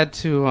 I had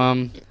to.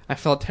 I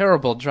felt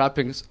terrible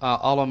dropping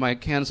all of my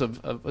cans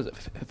of was it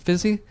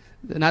fizzy,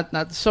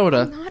 not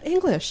soda. Not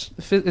English.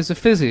 Is it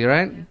fizzy,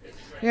 right?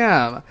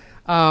 Yeah.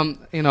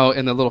 In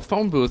the little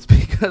phone booth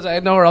because I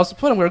had nowhere else to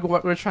put them. We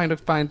were trying to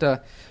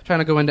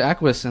go into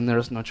Equus, and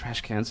there's no trash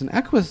cans in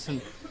Equus.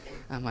 And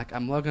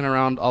I'm lugging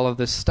around all of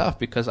this stuff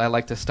because I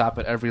like to stop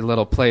at every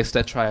little place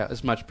to try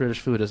as much British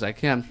food as I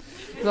can.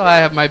 So I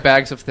have my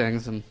bags of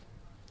things, and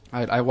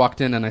I walked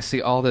in and I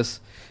see all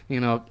this,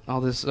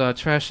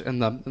 trash in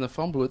the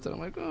phone booth, and I'm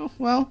like, oh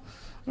well,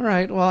 all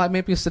right. Well,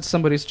 maybe it's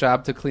somebody's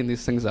job to clean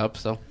these things up.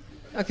 So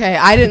Okay,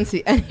 I didn't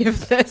see any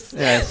of this.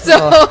 Yes, So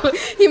well-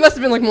 he must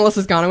have been like,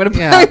 Melissa's gone. I'm going to put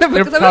Yeah, that in the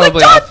they're because I was like,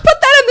 probably don't off-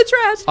 put that in the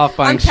trash. off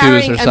buying I'm shoes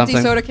carrying or empty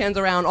something. soda cans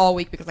around all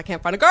week because I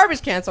can't find a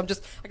garbage can. So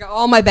I got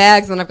all my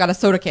bags and I've got a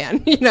soda can.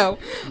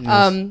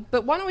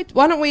 But why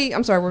don't we?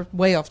 I'm sorry, we're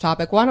way off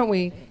topic. Why don't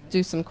we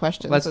do some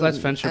questions? Let's and-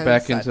 venture and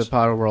back such? into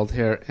Power World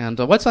here. And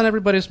what's on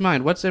everybody's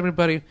mind? What's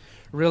everybody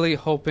really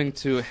hoping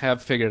to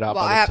have figured out?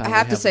 Well, by I the have, time I they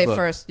have to the say book?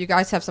 first, you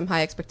guys have some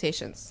high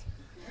expectations.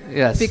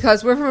 Yes.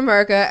 Because we're from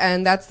America,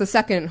 and that's the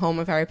second home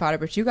of Harry Potter.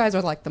 But you guys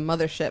are like the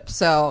mothership,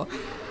 so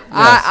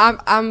Yes.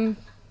 I'm.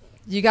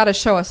 You got to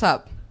show us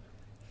up.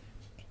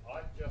 I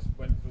just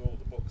went through all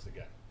the books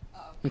again.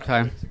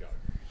 Okay. Weeks ago.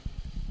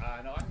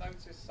 And I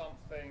noticed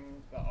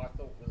something that I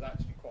thought was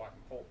actually quite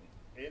important.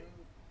 In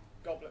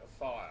Goblet of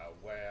Fire,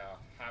 where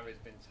Harry's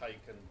been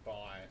taken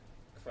by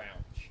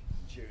Crouch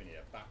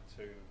Jr.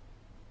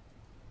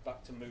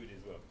 back to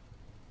Moody's room,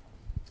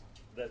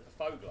 there's the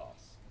faux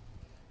glass.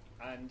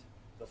 And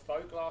the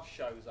faux glass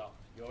shows up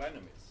your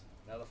enemies.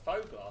 Now the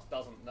faux glass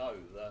doesn't know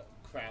that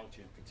Crouch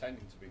is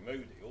pretending to be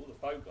Moody. All the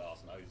faux glass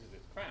knows is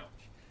it's Crouch.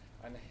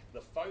 And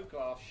the faux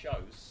glass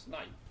shows Snape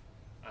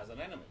as an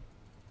enemy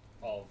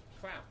of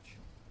Crouch.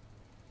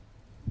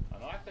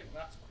 And I think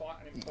that's quite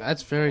an important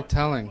That's very point.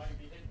 telling.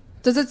 Maybe hidden.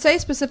 Does it say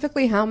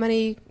specifically how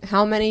many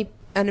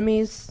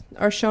enemies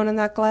are shown in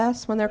that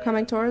glass when they're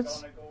coming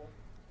towards? McGonagall,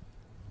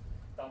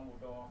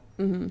 Dumbledore,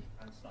 Hmm. and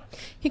Snape.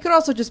 He could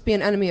also just be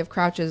an enemy of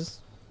Crouch's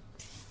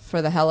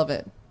for the hell of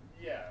it.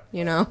 Yeah,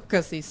 you know,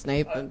 because he's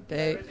Snape and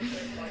they.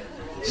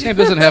 Snape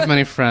doesn't have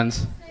many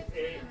friends.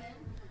 In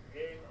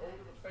Order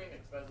of the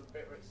Phoenix, there's a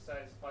bit which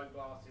says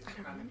Foglasses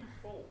can be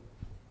fooled.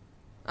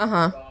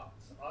 Uh-huh. But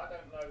I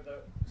don't know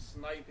that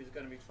Snape is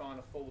going to be trying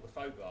to fool the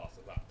Foglass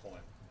at that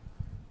point.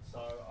 So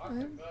I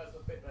think there's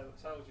a bit there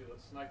that tells you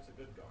that Snape's a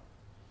good guy.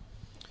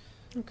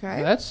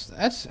 Okay.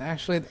 That's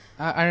actually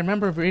I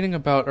remember reading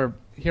about or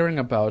hearing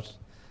about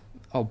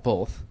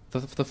both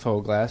the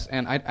Foglass,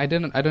 and I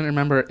didn't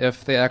remember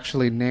if they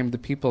actually named the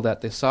people that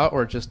they saw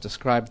or just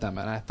described them,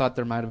 and I thought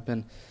there might have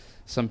been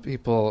some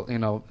people, you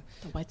know.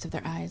 The whites of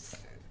their eyes.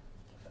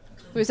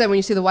 We said when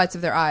you see the whites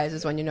of their eyes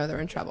is when you know they're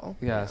in trouble.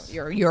 Yes.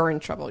 You're in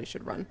trouble. You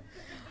should run.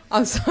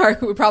 I'm sorry.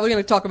 We're probably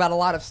going to talk about a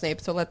lot of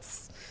Snape, so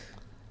let's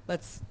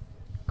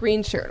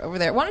green shirt over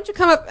there. Why don't you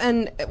come up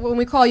and when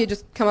we call you,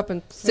 just come up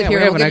and sit here, we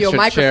and have we'll give you a an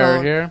extra chair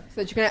microphone here.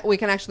 so that we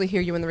can actually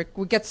hear you in the.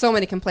 We get so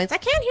many complaints. I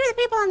can't hear the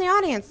people in the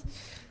audience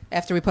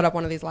after we put up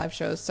one of these live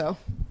shows. So,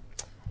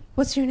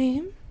 what's your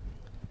name?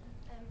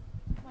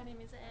 My name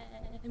is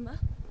Emma.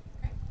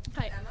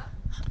 Hi. Emma.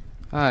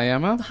 Hi,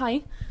 Emma.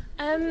 Hi.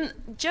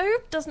 Jo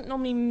doesn't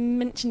normally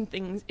mention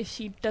things if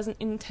she doesn't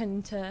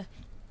intend to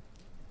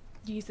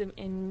use them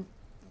in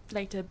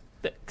later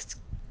books.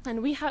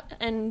 And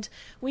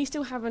we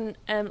still haven't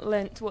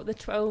learnt what the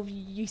 12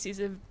 uses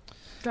of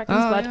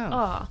dragon's blood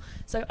are.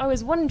 So I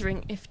was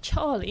wondering if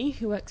Charlie,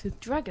 who works with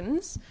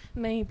dragons,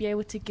 may be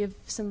able to give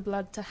some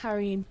blood to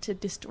Harry to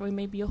destroy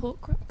maybe a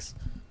Horcrux.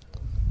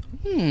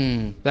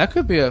 That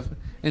could be a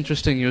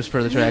interesting use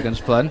for the dragon's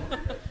blood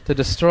to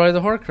destroy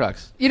the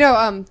Horcrux. You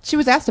know, she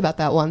was asked about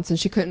that once, and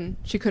she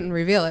couldn't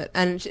reveal it.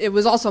 And it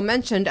was also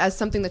mentioned as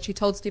something that she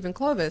told Stephen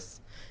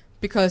Clovis,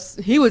 because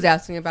he was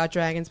asking about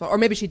dragons, or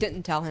maybe she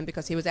didn't tell him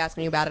because he was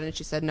asking about it, and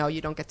she said, "No, you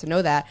don't get to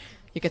know that.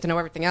 You get to know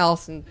everything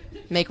else and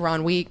make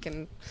Ron weak."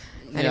 And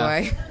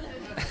anyway,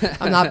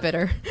 I'm not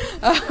bitter.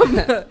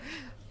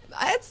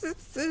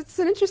 It's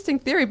an interesting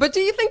theory. But do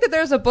you think that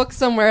there's a book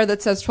somewhere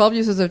that says 12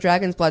 uses of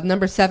dragon's blood,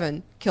 number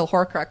 7, kill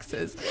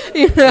Horcruxes?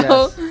 You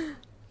know,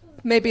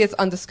 maybe it's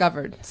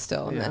undiscovered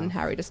still, and then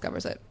Harry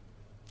discovers it.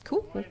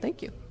 Cool. Well,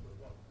 thank you.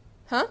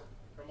 Huh?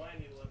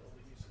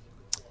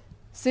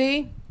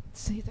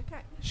 See, that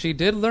guy. She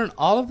did learn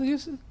all of the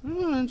uses?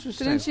 Oh,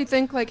 interesting. Didn't she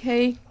think like,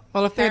 hey,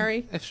 well, if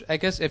Harry? I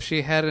guess if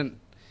she hadn't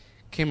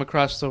came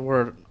across the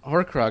word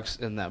Horcrux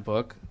in that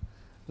book,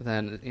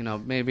 then, you know,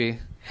 maybe...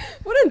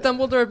 Wouldn't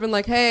Dumbledore have been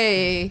like,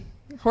 hey,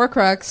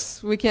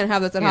 Horcrux, we can't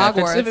have this at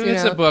Hogwarts? If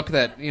it's a book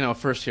that, you know,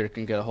 first year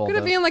can get a hold of.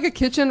 Could it be in like a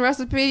kitchen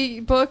recipe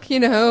book, you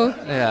know?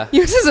 Yeah.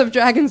 Uses of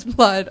dragon's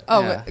blood.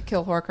 Oh,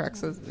 kill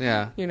Horcruxes.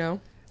 Yeah. You know?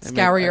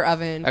 Scour your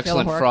oven,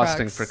 excellent kill Horcrux.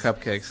 Frosting for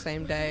cupcakes.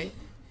 Same day.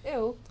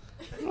 Ew.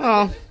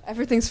 Well,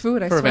 everything's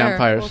food, I for swear.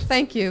 vampires. Well,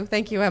 thank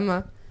you,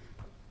 Emma.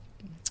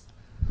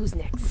 Who's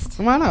next?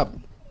 Come on up.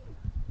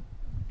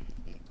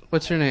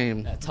 What's your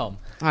name? Tom.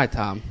 Hi,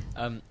 Tom.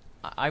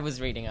 I was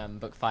reading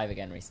book 5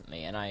 again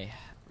recently, and I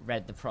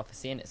read the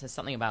prophecy, and it says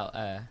something about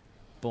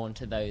born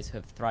to those who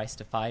have thrice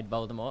defied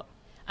Voldemort.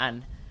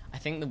 And I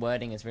think the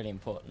wording is really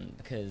important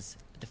because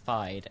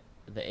defied,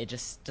 that it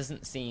just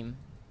doesn't seem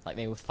like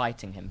they were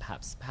fighting him.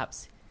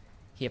 Perhaps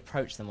he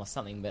approached them or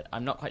something, but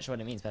I'm not quite sure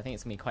what it means, but I think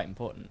it's going to be quite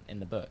important in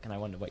the book, and I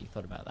wonder what you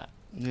thought about that.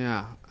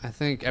 Yeah, I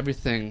think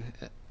everything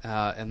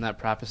in that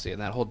prophecy, in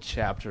that whole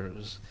chapter,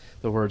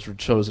 the words were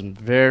chosen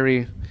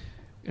very,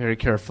 very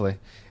carefully.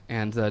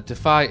 And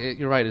defy,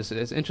 you're right, is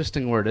an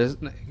interesting word.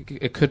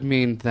 It could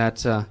mean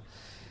that,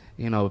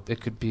 you know,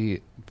 it could be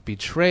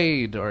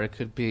betrayed, or it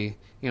could be,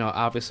 you know,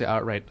 obviously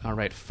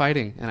outright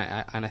fighting. And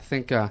I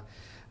think,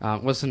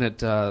 wasn't it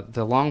the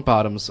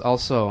Longbottoms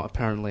also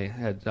apparently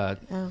had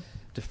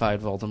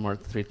defied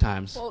Voldemort 3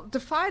 times? Well,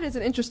 defied is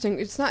an interesting.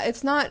 It's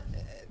not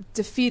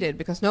defeated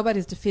because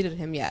nobody's defeated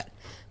him yet,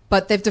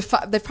 but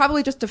they've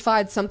probably just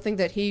defied something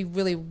that he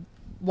really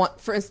want.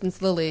 For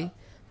instance, Lily.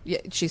 Yeah,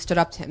 she stood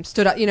up to him.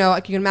 You know,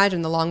 like you can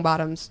imagine the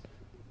Longbottoms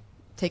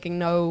taking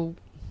no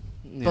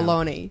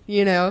baloney.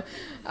 You know,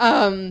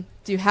 do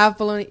you have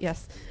baloney?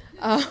 Yes.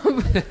 I've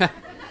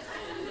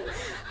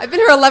been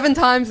here 11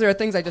 times. There are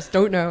things I just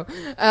don't know.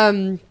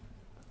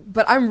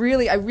 But I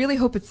really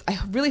hope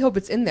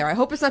it's in there. I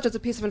hope it's not just a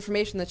piece of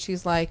information that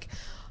she's like,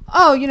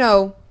 oh, you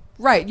know,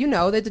 right, you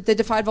know, they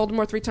defied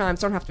Voldemort 3 times.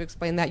 Don't have to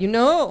explain that. You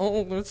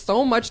know, there's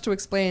so much to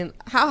explain.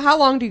 How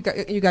long do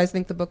you guys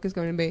think the book is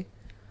going to be?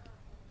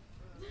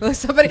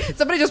 Somebody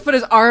just put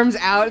his arms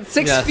out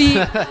 6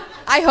 feet.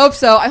 I hope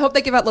so. I hope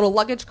they give out little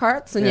luggage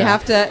carts, and you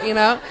have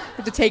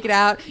to take it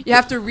out. You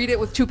have to read it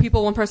with 2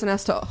 people. One person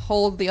has to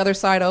hold the other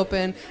side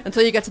open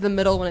until you get to the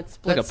middle when it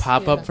splits. Like a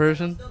pop-up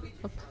version?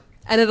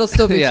 And it'll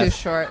still be too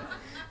short.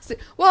 So,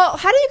 well,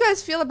 how do you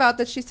guys feel about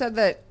that? She said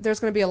that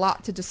there's going to be a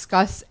lot to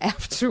discuss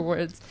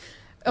afterwards.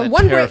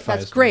 One way,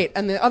 that's great.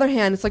 And the other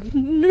hand, it's like,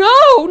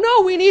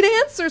 no, we need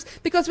answers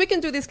because we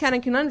can do these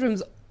canon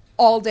conundrums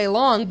all day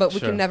long, but we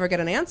can never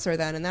get an answer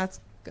then, and that's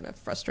going to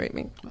frustrate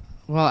me.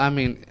 Well, I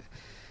mean,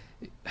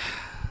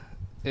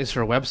 is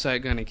her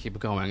website going to keep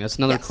going? That's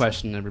another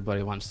question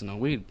everybody wants to know.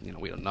 We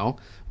don't know.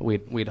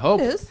 We'd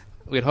hope. It is.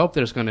 we'd hope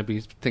there's going to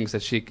be things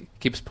that she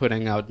keeps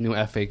putting out, new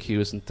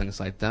FAQs and things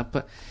like that.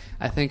 But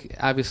I think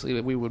obviously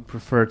we would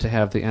prefer to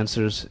have the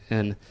answers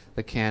in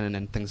the canon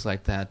and things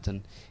like that.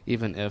 And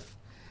even if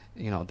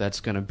that's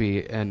going to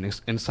be an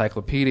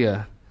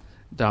encyclopedia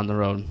down the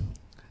road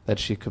that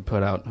she could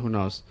put out, who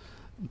knows?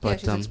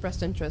 But yeah, she's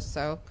expressed interest,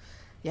 so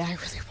yeah, I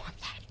really want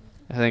that.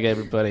 I think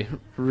everybody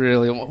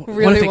really what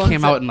Really if they wants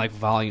came it. out in like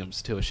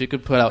volumes too? She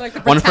could put out Like the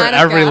one for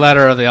Britannica. every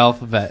letter of the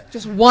alphabet.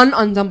 Just one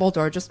on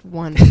Dumbledore, just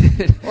one.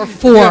 Or Can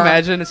 4. you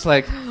imagine? It's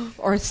like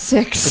Or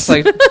 6. it's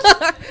like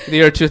the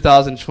year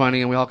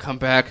 2020, and we all come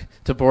back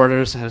to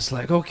Borders, and it's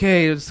like,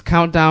 okay, it's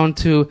countdown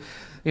to,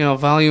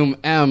 volume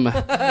M for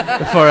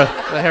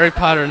the Harry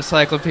Potter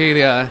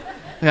Encyclopedia.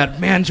 We got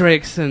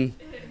Mandrakes and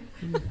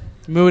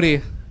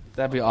Moody.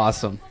 That'd be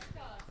awesome.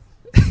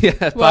 Yeah, What?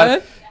 They have a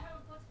podcast.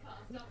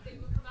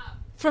 Nothing will come out.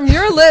 From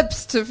your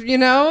lips to,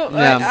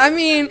 Yeah. I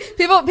mean,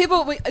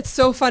 people, it's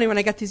so funny when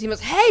I get these emails.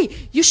 Hey,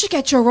 you should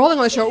get Joe Rowling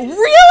on the show.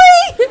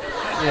 Really?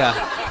 Yeah.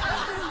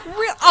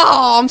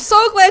 Oh, I'm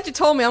so glad you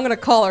told me. I'm going to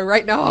call her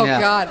right now. Oh, Yeah.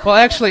 God. Well,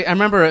 actually, I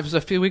remember it was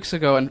a few weeks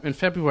ago in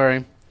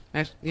February.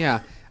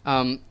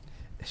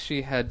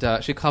 She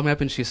called me up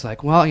and she's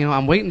like, "Well,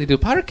 I'm waiting to do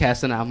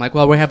Pottercast now." I'm like,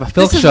 "Well, we have a Filk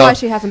This is show." why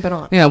she hasn't been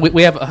on. Yeah,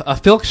 we have a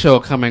Filk show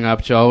coming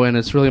up, Joe, and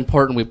it's really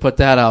important we put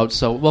that out.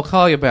 So we'll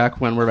call you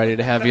back when we're ready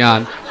to have you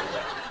on.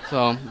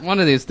 So one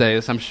of these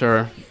days, I'm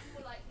sure. Feel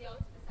like the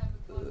ultimate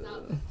seven comes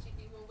out, she'd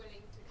be more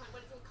willing to kind of,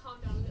 when it's all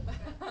calmed down a little bit,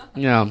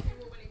 Yeah. she'd be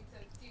more willing to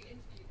do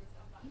interviews and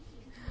stuff like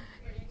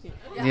that.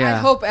 Yeah, Yeah. I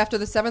hope after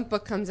the 7th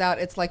book comes out,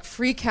 it's like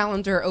free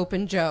calendar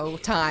open Joe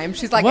time.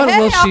 She's like, What hey,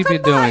 will I'll she come be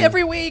by doing?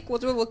 every week.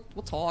 We'll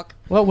talk.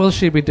 What will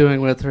she be doing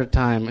with her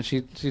time?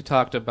 She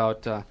talked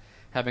about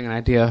having an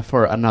idea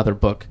for another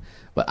book.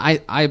 But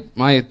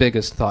my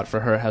biggest thought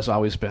for her has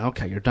always been,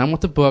 okay, you're done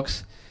with the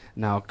books.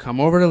 Now come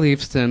over to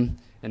Leavesden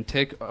and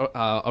take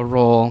a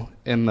role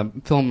in the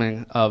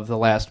filming of the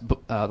last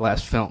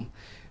film.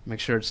 Make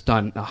sure it's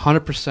done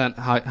 100%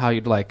 how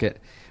you'd like it.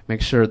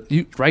 Make sure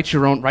you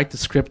write the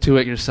script to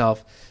it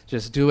yourself.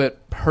 Just do it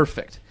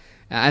perfect.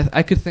 And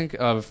I could think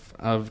of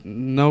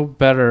no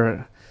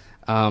better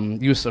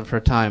use of her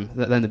time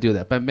than to do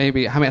that. But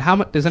maybe, how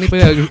much does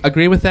anybody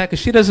agree with that? Because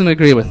she doesn't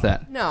agree with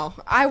that. No,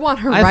 I want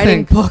her I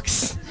writing think-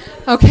 books.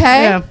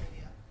 Okay? Yeah.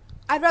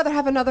 I'd rather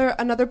have another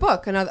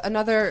book,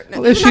 another.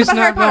 Well, if not she's about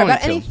Harry not Potter, going about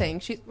to.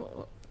 anything.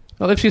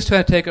 Well, if she's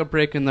trying to take a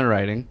break in the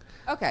writing.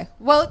 Okay.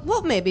 Well,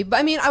 maybe. But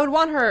I mean, I would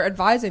want her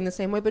advising the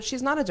same way. But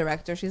she's not a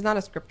director. She's not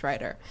a script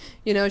writer.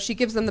 She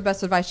gives them the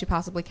best advice she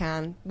possibly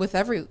can with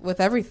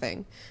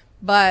everything.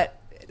 But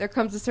there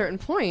comes a certain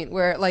point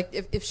where, like,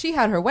 if she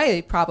had her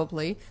way,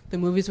 probably the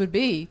movies would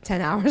be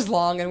 10 hours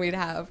long, and we'd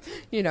have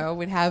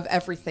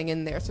everything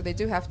in there. So they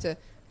do have to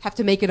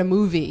make it a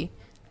movie.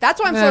 That's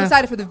why I'm so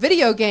excited for the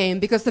video game,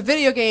 because the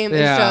video game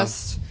is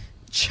just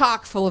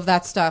chock full of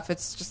that stuff.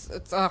 It's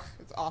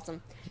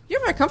awesome. You're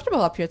very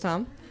comfortable up here,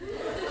 Tom.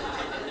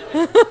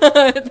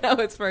 No,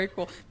 it's very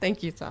cool.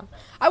 Thank you, Tom.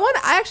 I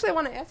actually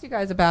want to ask you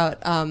guys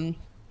about that,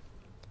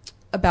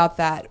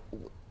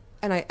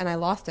 and I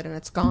lost it, and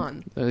it's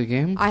gone. The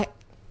game? I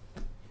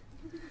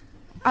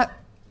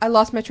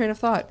lost my train of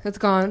thought. It's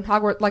gone.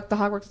 Hogwarts, like the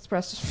Hogwarts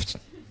Express.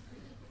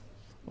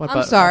 What,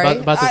 I'm sorry.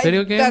 About the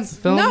video game?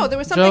 Film? No, there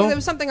was something. Joe? There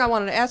was something I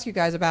wanted to ask you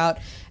guys about,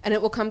 and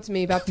it will come to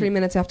me about 3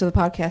 minutes after the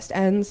podcast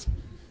ends.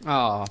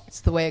 Oh.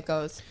 It's the way it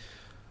goes.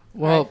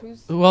 Well, All right,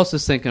 who else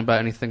is thinking about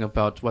anything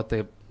about what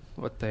they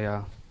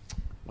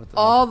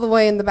All the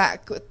way in the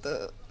back with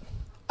the.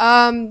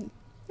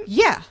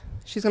 Yeah,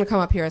 she's gonna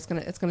come up here. It's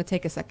gonna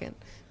take a second.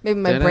 Maybe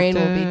my brain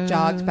will be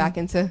jogged back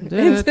into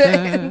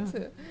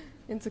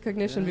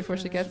cognition before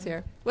she gets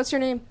here. What's your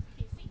name?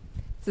 Casey?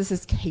 This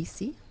is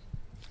Casey.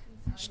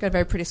 She's got a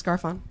very pretty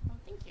scarf on. Oh,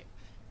 thank you.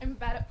 I'm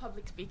bad at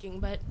public speaking,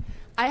 but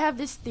I have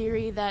this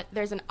theory that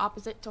there's an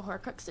opposite to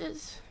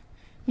Horcruxes.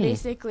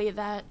 Basically,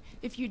 that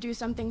if you do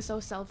something so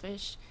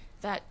selfish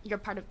that your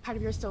part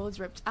of your soul is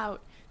ripped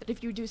out, that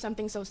if you do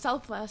something so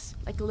selfless,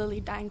 like Lily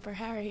dying for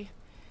Harry,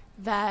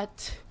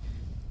 that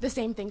the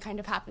same thing kind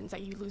of happens,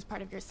 that you lose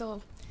part of your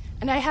soul.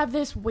 And I have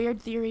this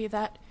weird theory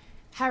that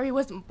Harry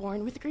wasn't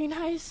born with green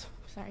eyes.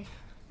 Sorry.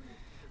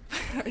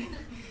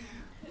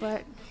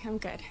 But I'm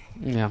good.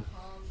 Yeah.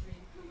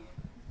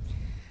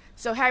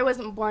 So Harry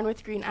wasn't born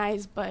with green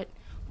eyes, but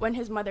when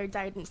his mother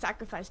died and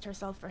sacrificed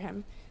herself for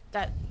him,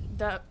 that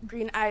the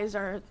green eyes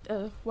are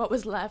what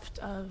was left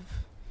of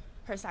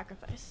her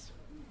sacrifice.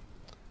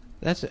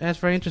 That's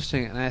very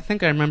interesting, and I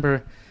think I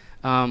remember.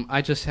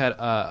 I just had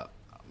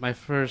my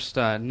first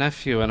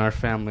nephew in our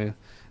family.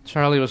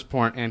 Charlie was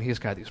born, and he's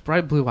got these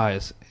bright blue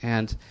eyes.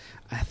 And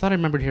I thought I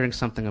remembered hearing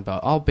something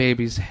about all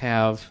babies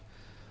have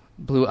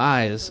blue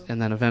eyes, and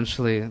then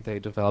eventually they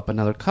develop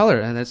another color.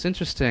 And it's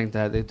interesting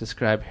that they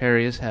describe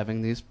Harry as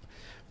having these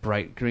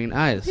bright green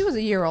eyes. He was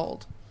a year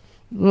old.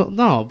 Well,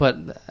 no, but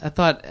I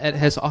thought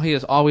he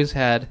has always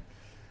had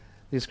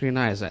these green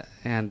eyes,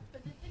 and.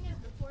 But the thing is,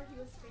 before he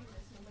was famous,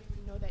 nobody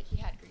would know that he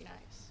had green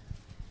eyes.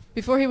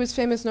 Before he was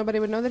famous, nobody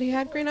would know that he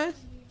had green eyes?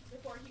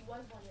 Before he was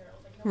 1 year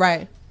old, like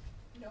Right.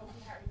 know who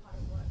Harry Potter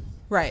was.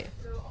 Right.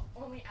 So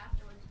only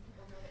afterwards do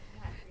people know that he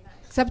had green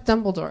eyes. Except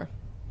Dumbledore.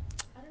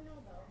 I don't know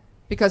though.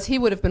 Because he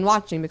would have been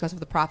watching because of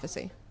the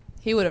prophecy.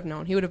 He would have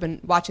known. He would have been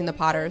watching the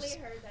Potters. We've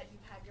only heard that you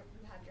have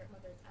your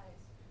mother's eyes,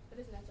 but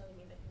doesn't necessarily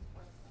mean that he was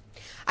born with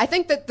them. I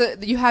think that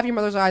the you have your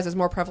mother's eyes is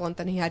more prevalent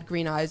than he had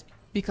green eyes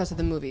because of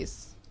the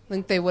movies. I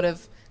think they would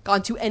have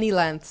gone to any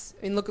lengths.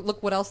 I mean,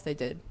 look what else they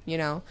did. You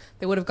know,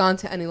 they would have gone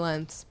to any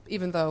lengths,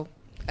 even though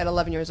at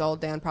 11 years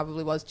old, Dan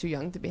probably was too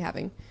young to be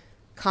having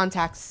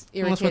contacts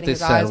Well, irritating that's what they his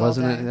said, eyes all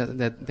wasn't day. it?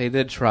 That they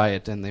did try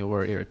it and they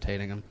were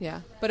irritating him.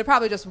 Yeah, but it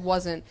probably just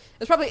wasn't. It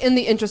was probably in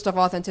the interest of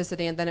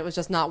authenticity, and then it was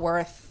just not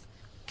worth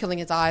killing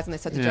his eyes. And they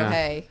said to Joe, Yeah.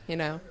 "Hey, you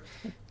know,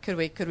 could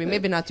we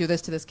maybe not do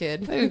this to this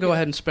kid?" They can go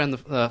ahead and spend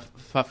the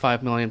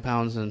 £5 million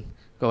and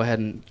go ahead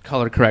and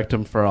color correct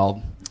him for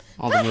all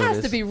That the movies.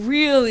 has to be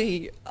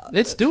really.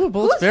 It's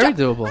doable. It's very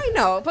doable. I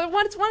know, but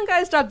it's one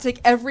guy's job to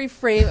take every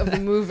frame of the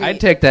movie. I'd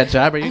take that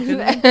job. Are you kidding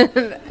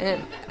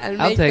me?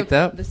 and I'll make take the,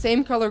 that. the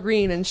same color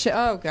green and shit.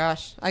 Oh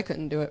gosh, I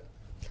couldn't do it.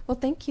 Well,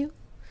 thank you.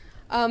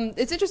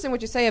 It's interesting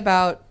what you say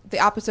about the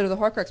opposite of the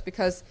Horcrux,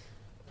 because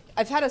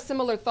I've had a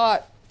similar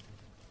thought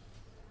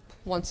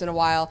once in a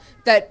while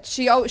that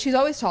she's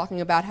always talking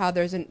about how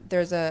there's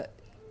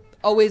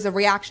always a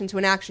reaction to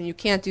an action. You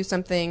can't do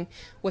something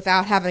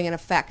without having an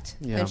effect.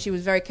 Yeah. And she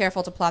was very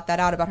careful to plot that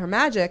out about her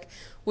magic,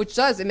 which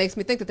it makes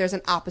me think that there's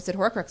an opposite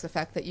Horcrux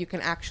effect, that you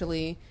can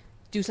actually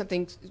do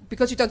something,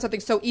 because you've done something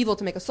so evil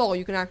to make a soul,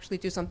 you can actually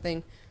do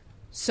something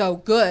so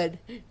good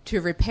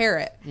to repair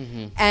it.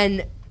 Mm-hmm.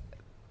 And,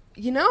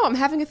 you know, I'm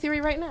having a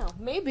theory right now.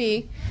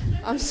 Maybe,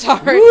 I'm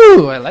sorry.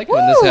 Woo! I like it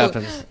when this Woo!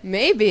 happens.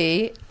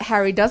 Maybe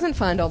Harry doesn't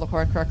find all the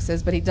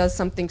Horcruxes, but he does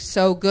something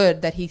so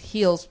good that he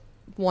heals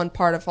one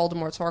part of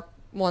Voldemort's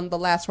the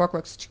last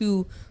Horcrux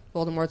to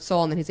Voldemort's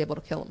soul, and then he's able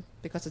to kill him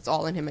because it's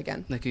all in him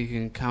again. Like you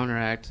can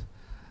counteract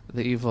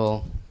the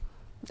evil.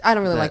 I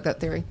don't really like that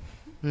theory.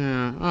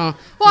 Yeah. Oh.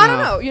 Well, I don't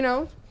know. You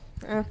know.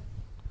 All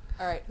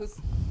right. Who's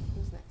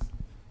next?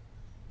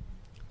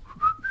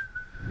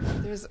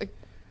 There's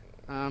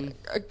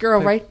a girl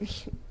pick- right.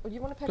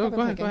 You want to pick Go up?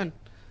 ahead.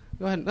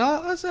 Go ahead.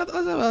 No, let's have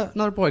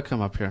another boy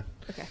come up here.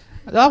 Okay.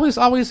 I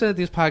always say at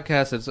these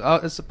podcasts,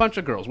 it's a bunch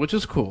of girls, which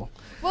is cool,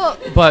 Well,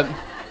 but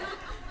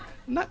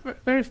not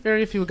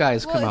very few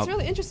guys well, come it's up.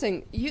 really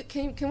interesting.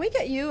 Can we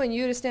get you and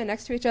you to stand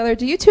next to each other?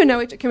 Do you two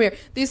know each? Come here.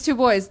 These two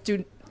boys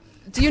do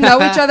you know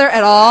each other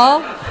at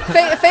all?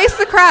 Face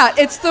the crowd.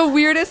 It's the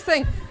weirdest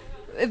thing.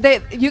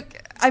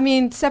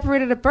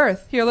 Separated at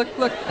birth. Here, look.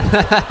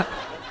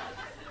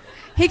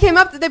 He came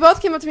up. They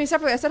both came up to me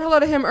separately. I said hello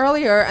to him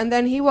earlier, and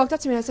then he walked up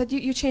to me. I said,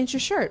 "You changed your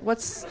shirt.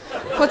 What's?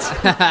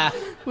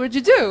 What'd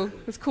you do?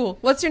 It's cool.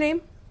 What's your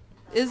name?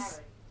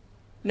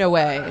 No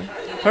way.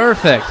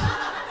 Perfect.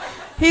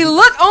 He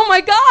looked. Oh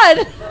my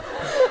God.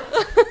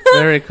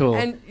 Very cool.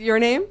 And your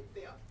name?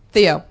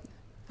 Theo.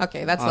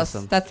 Okay, that's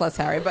Awesome. less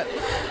Harry. But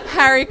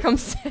Harry, come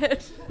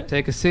sit.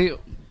 Take a seat.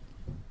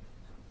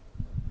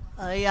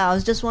 Yeah, I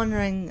was just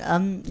wondering,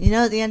 you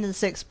know, at the end of the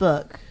sixth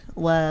book,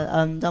 where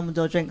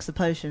Dumbledore drinks the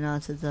potion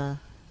out of the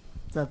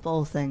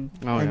bowl thing,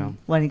 Oh, and yeah.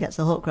 when he gets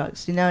the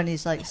Horcrux, you know, and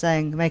he's like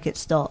saying, "Make it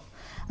stop,"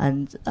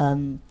 and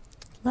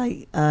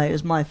it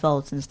was my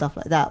fault and stuff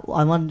like that.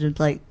 I wondered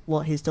like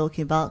what he's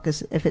talking about,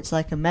 because if it's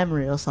like a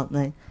memory or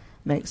something,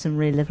 makes him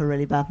relive a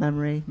really bad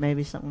memory,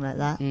 maybe something like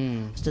that.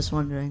 I was just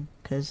wondering,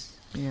 because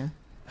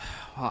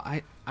Well,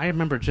 I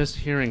remember just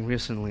hearing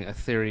recently a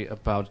theory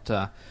about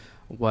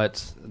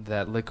what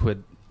that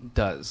liquid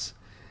does,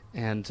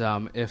 and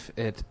if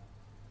it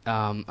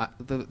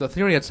the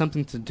theory had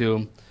something to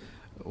do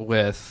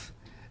with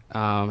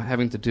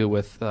having to do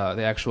with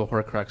the actual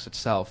Horcrux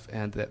itself,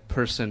 and the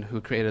person who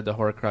created the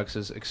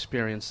Horcrux's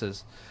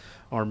experiences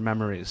or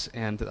memories,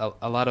 and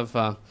a lot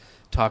of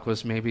talk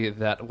was maybe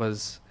that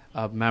was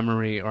a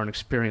memory or an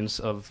experience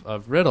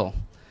of Riddle,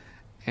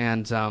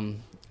 and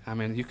I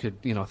mean, you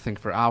could think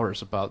for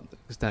hours about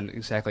then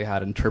exactly how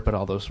to interpret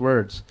all those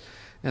words,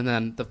 and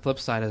then the flip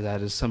side of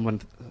that is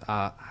someone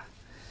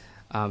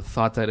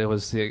thought that it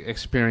was the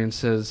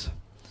experiences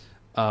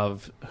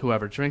of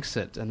whoever drinks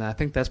it, and I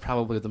think that's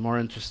probably the more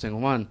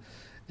interesting one.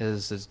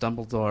 Is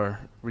Dumbledore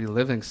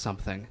reliving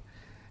something,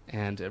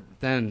 and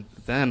then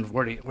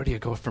where do you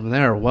go from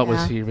there? What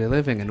was he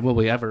reliving, and will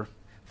we ever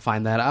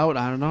find that out?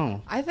 I don't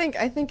know. I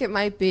think it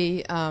might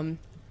be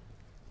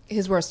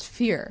his worst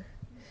fear,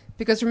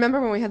 because remember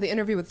when we had the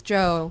interview with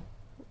Jo,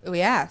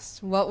 we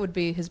asked what would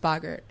be his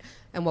boggart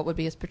and what would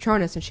be his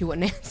Patronus, and she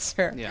wouldn't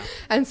answer. Yeah.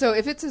 And so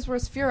if it's his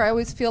worst fear, I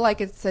always feel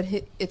like it's that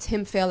it's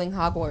him failing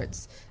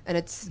Hogwarts, and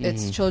it's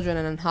children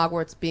and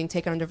Hogwarts being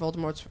taken under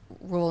Voldemort's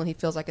rule, and he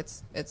feels like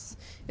it's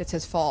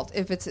his fault.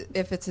 If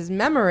it's his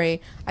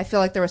memory, I feel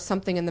like there was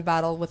something in the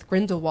battle with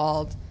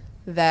Grindelwald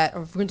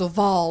or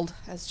Grindelwald,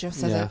 as Jo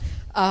says it,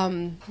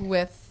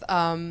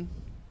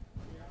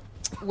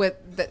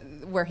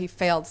 where he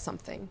failed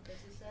something.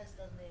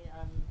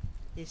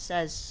 he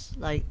says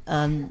like,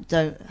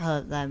 "Don't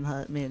hurt them,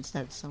 hurt me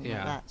instead," something like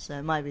Yeah. that. So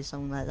it might be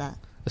something like that.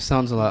 It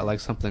sounds a lot like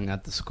something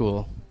at the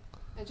school.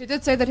 And she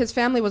did say that his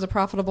family was a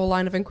profitable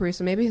line of inquiry,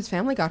 so maybe his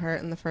family got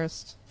hurt in the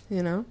first,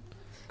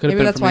 Could have Maybe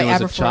been that's for me why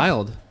as a Aberforth-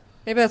 child.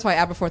 Maybe that's why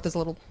Aberforth is a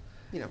little,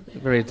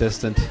 Very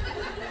distant.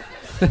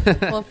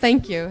 Well,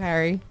 thank you,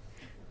 Harry.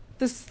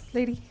 This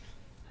lady.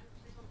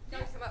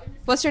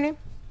 What's your name?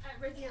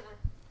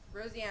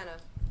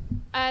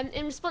 Rosianna.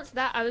 In response to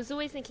that, I was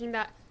always thinking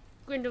that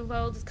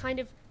Grindelwald is kind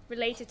of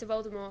related to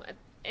Voldemort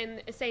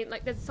in saying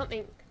like there's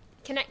something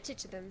connected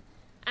to them,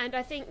 and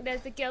I think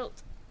there's the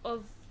guilt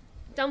of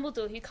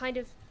Dumbledore who kind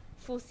of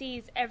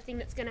foresees everything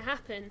that's going to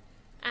happen,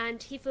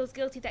 and he feels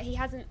guilty that he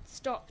hasn't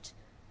stopped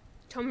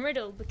Tom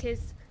Riddle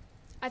because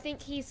I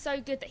think he's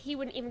so good that he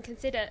wouldn't even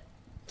consider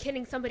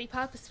killing somebody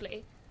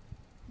purposefully,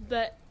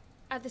 but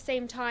at the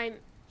same time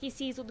he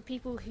sees all the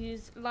people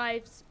whose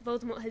lives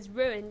Voldemort has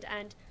ruined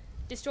and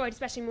destroyed,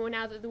 especially more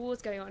now that the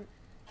war's going on,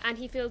 and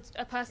he feels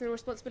a personal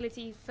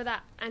responsibility for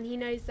that, and he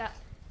knows that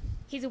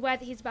he's aware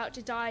that he's about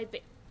to die,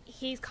 but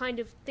he's kind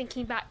of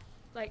thinking back,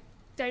 like,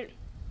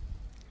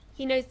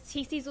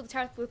 he sees all the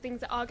terrible things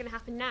that are going to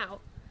happen now,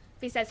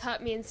 but he says,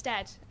 hurt me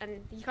instead,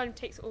 and he kind of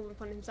takes it all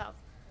upon himself.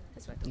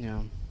 That's what I thought.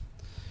 Yeah.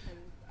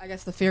 I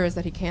guess the fear is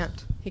that he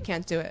can't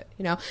do it,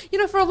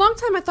 for a long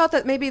time I thought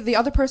that maybe the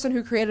other person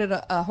who created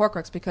a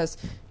Horcrux, because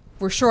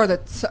we're sure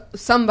that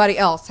somebody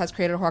else has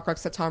created a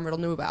Horcrux that Tom Riddle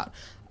knew about,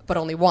 but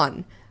only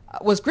one,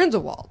 was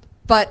Grindelwald.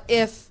 But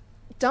if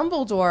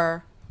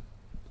Dumbledore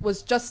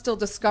was just still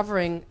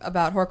discovering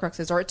about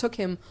Horcruxes, or it took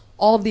him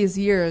all of these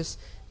years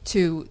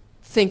to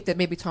think that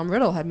maybe Tom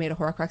Riddle had made a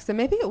Horcrux, then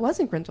maybe it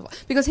wasn't Grindelwald,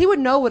 because he would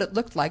know what it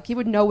looked like. He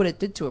would know what it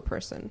did to a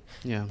person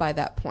by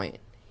that point.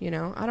 I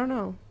don't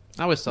know.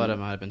 I always thought it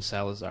might have been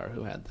Salazar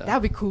who had that.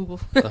 That would be cool.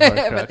 The But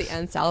at the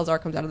end, Salazar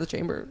comes out of the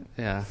chamber.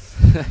 Yeah.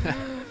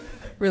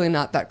 Really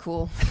not that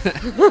cool.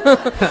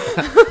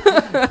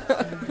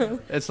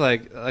 It's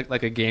like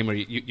a game where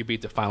you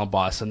beat the final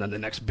boss and then the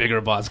next bigger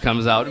boss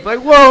comes out. It's like,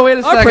 whoa, wait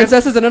a second. Our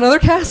princess is in another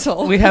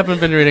castle. We haven't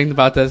been reading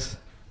about this.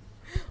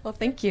 Well,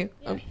 thank you.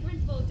 Yeah,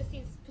 Grindelwald just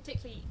seems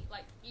particularly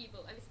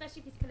evil, and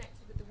especially if he's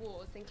connected with the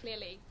wars, then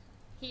clearly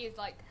he is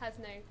has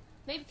no.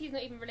 Maybe if he's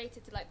not even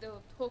related to the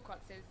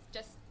Horcruxes,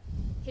 just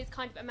his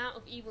kind of amount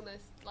of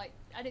evilness. I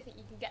don't think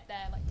you can get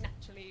there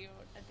naturally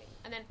or anything.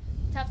 And then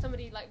to have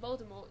somebody like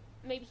Voldemort,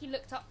 maybe he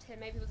looked up to him,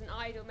 maybe he was an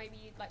idol, maybe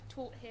he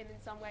taught him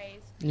in some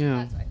ways. Yeah.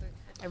 That's what I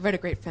thought. I read a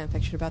great fan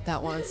fiction about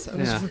that once. It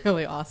Yeah. was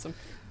really awesome.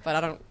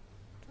 But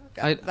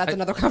that's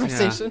another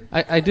conversation.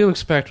 Yeah. I do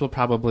expect we'll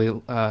probably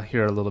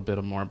hear a little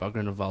bit more about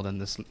Grindelwald in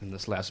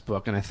this last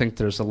book, and I think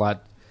there's a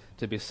lot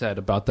to be said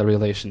about the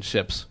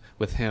relationships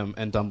with him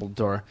and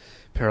Dumbledore,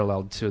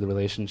 paralleled to the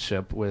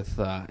relationship with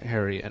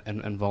Harry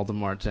and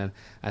Voldemort. And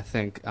I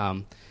think,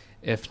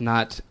 if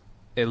not,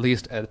 at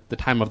least at the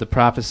time of the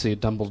prophecy,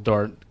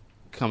 Dumbledore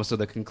comes to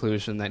the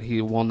conclusion that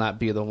he will not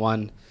be the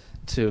one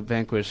to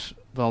vanquish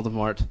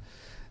Voldemort,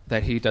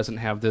 that he doesn't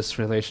have this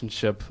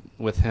relationship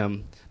with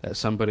him, that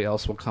somebody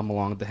else will come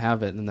along to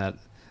have it, and that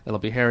it'll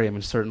be Harry. I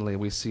mean, certainly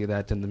we see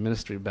that in the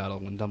Ministry battle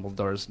when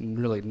Dumbledore's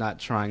really not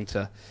trying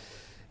to,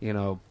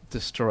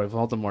 destroy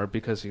Voldemort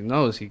because he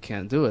knows he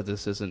can't do it.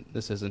 This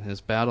isn't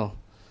his battle.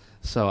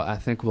 So I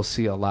think we'll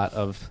see a lot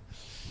of.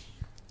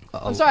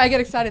 I'm sorry, I get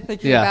excited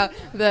thinking about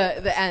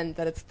the end,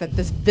 that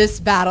this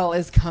battle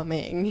is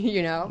coming,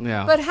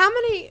 Yeah. But how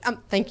many?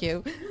 Thank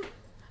you.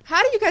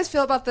 How do you guys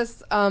feel about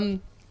this? Do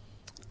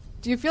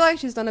you feel like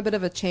she's done a bit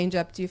of a change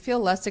up? Do you feel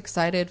less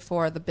excited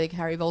for the big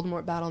Harry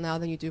Voldemort battle now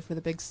than you do for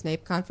the big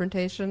Snape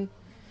confrontation?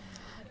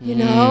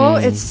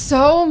 It's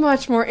so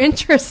much more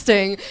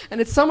interesting,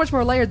 and it's so much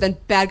more layered than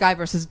bad guy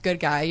versus good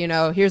guy.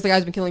 Here's the guy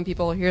who's been killing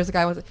people. Here's the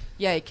guy who's,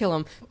 kill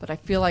him. But I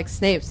feel like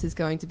Snape's is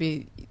going to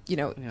be,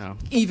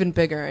 even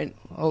bigger and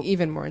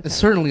even more intense. It's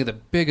certainly the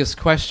biggest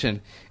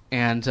question,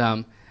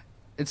 and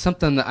it's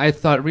something that I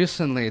thought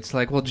recently. It's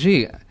like, well,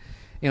 gee,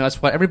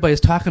 it's what everybody's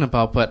talking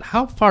about, but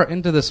how far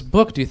into this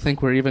book do you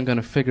think we're even going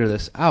to figure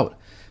this out?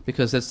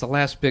 Because it's the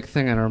last big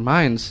thing in our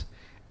minds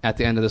at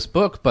the end of this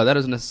book, but that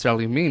doesn't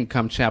necessarily mean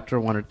come chapter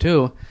 1 or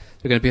 2,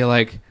 they're going to be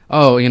like,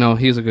 oh,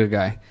 he's a good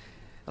guy.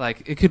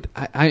 Like, it could,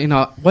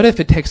 what if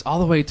it takes all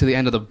the way to the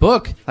end of the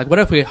book? Like, what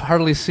if we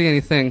hardly see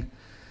anything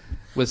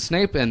with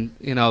Snape, and,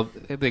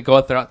 they go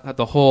throughout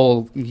the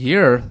whole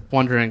year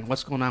wondering,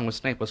 what's going on with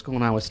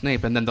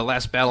Snape, and then the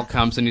last battle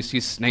comes and you see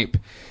Snape,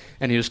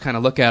 and you just kind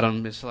of look at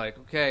him, it's like,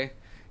 okay,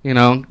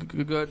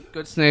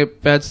 good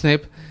Snape, bad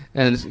Snape,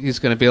 and he's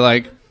going to be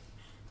like,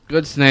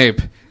 good Snape,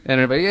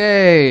 and everybody,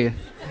 yay,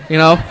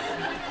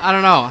 I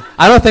don't know.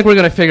 I don't think we're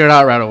going to figure it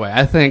out right away.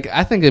 I think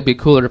it'd be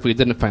cooler if we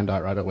didn't find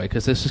out right away,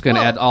 because it's just going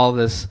to add all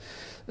this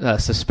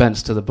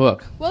suspense to the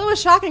book. Well, it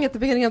was shocking at the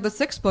beginning of the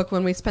 6th book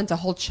when we spent a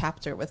whole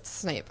chapter with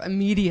Snape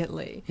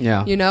immediately.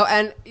 Yeah.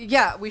 And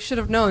we should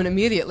have known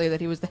immediately that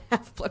he was the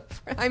Half-Blood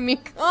Prince. I mean,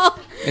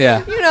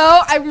 yeah.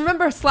 I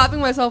remember slapping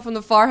myself on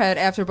the forehead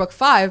after book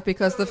 5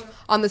 because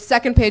on the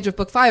second page of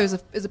book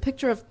 5 is a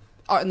picture of,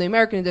 in the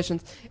American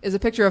editions, is a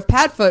picture of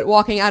Padfoot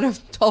walking out of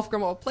 12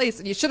 Grimmauld Place,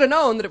 and you should have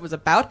known that it was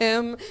about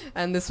him,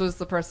 and this was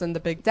the person, the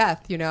big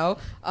death,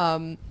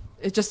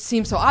 It just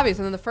seems so obvious.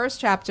 And then the first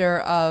chapter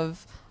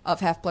of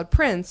Half-Blood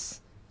Prince,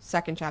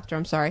 second chapter,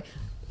 I'm sorry,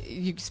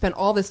 you spent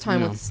all this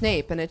time with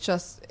Snape, and it's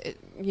just,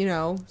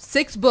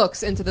 6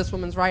 books into this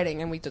woman's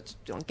writing, and we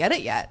just don't get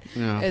it yet.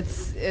 Yeah.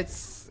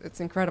 It's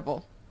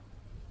incredible.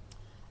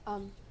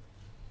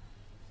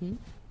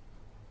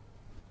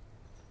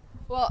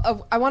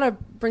 Well, I want to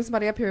bring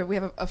somebody up here. We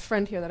have a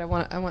friend here that I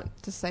want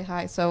to say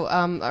hi. So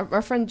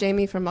our friend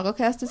Jamie from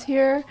MuggleCast is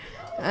here,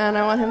 and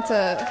I want him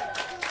to.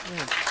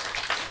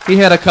 He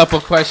had a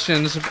couple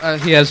questions.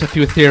 He has a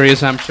few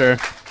theories, I'm sure.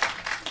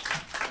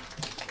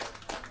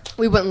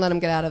 We wouldn't let him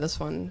get out of this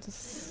one.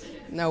 Just,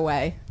 no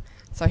way.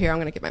 So here, I'm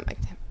going to give my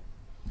mic to him.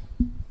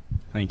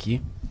 Thank you.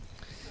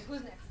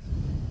 Who's next?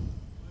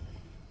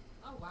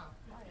 Oh, wow.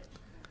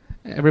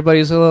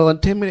 Everybody's a little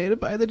intimidated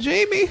by the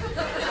Jamie.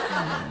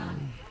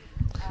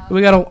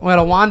 We got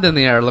a wand in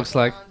the air, it looks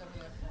like.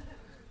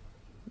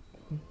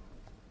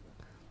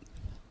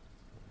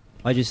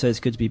 I just say it's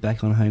good to be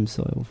back on home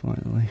soil,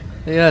 finally.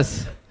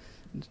 Yes.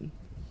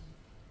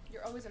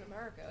 You're always in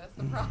America. That's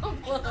the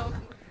problem.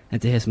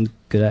 And to hear some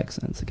good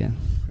accents again.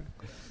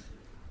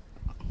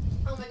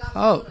 Oh, my God.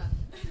 Oh.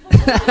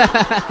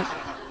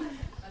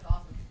 That's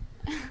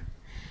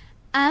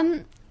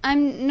awesome.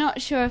 I'm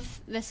not sure if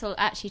this will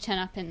actually turn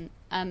up in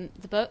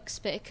the books,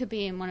 but it could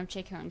be in one of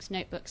J.K. Rowling's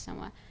notebooks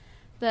somewhere.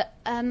 But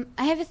I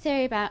have a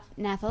theory about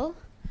Neville.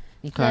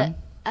 Okay.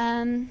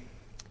 That,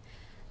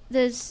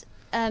 there's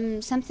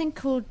something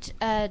called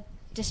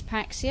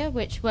dyspraxia,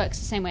 which works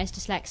the same way as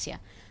dyslexia.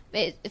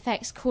 But it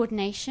affects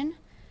coordination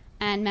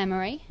and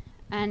memory.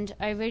 And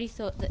I really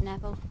thought that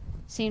Neville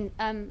seemed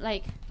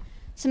like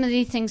some of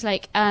these things,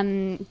 like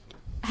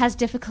has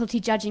difficulty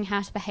judging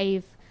how to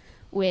behave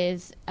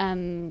with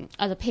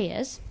other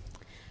peers.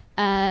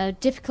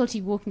 Difficulty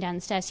walking down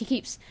the stairs. He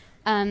keeps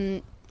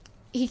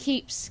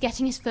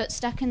getting his foot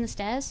stuck in the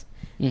stairs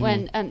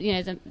when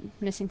the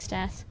missing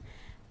stairs.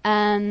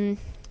 And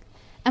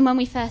when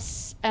we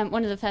first,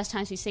 one of the first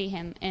times we see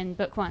him in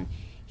book 1,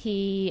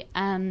 he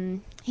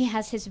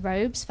has his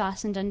robes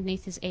fastened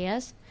underneath his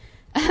ears,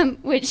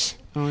 which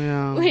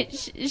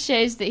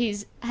shows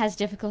that has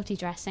difficulty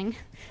dressing.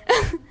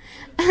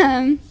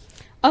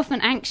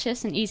 Often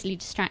anxious and easily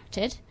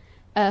distracted,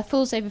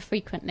 falls over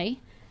frequently,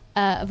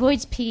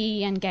 avoids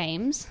PE and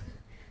games.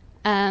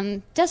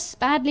 Does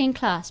badly in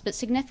class, but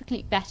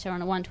significantly better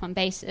on a one-to-one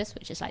basis,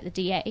 which is like the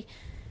DA.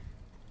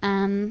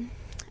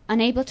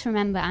 Unable to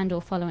remember and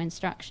or follow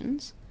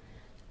instructions.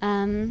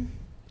 Yeah.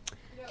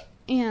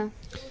 It would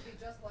be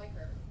just like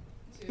her,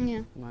 too.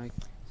 Yeah. Mike.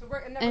 So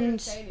we're never going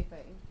to say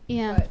anything.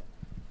 Yeah. But,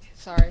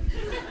 sorry.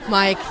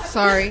 Mike,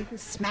 sorry.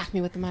 Smack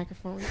me with the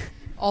microphone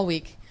all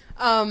week.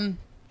 No,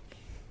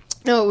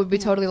 it would be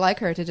totally like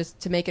her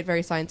to make it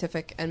very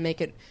scientific and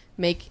make it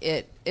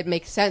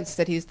makes sense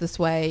that he's this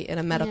way in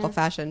a medical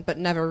fashion, but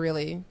never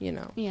really,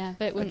 Yeah,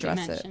 but it wouldn't be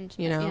address mentioned.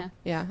 it.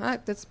 Yeah.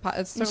 It's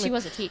certainly. She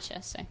was a teacher,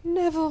 so.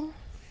 Neville.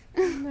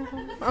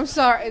 I'm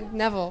sorry,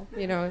 Neville.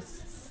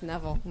 It's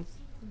Neville.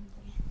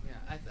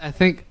 Yeah, I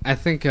think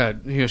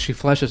she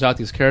fleshes out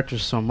these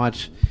characters so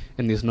much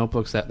in these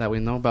notebooks that we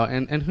know about,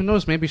 and who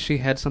knows, maybe she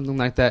had something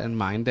like that in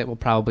mind that will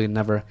probably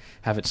never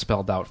have it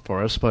spelled out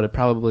for us, but it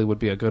probably would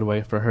be a good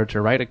way for her to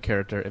write a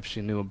character if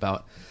she knew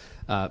about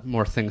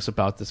more things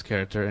about this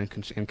character and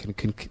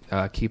can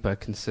keep a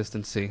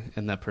consistency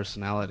in that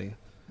personality.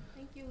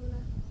 Thank you,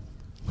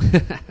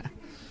 Luna.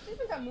 She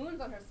even got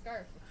moons on her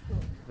scarf. It's cool.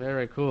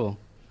 Very cool.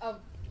 I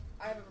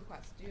have a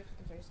request. Do you have to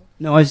finish this?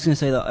 No, I was just going to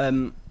say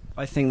that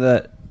I think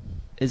that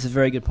it's a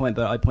very good point,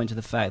 but I point to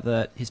the fact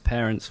that his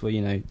parents were,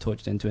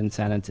 tortured into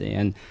insanity,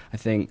 and I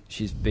think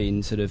she's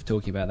been sort of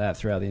talking about that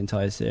throughout the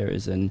entire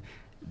series and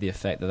the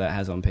effect that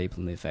has on people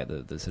and the effect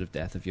that the sort of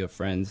death of your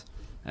friends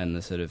and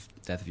the sort of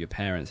death of your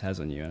parents has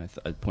on you, and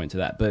I point to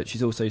that. But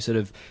she's also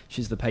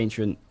she's the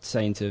patron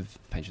of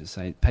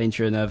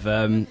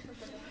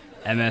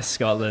MS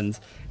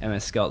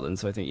Scotland.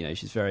 So I think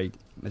it's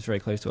very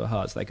close to her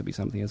heart. So that could be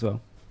something as well.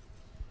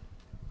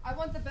 I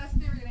want the best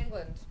theory in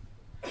England.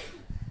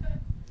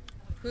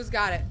 Who's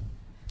got it?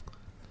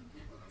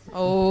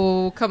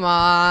 Oh, come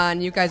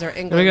on. You guys are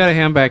England. We got a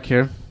hand back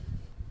here.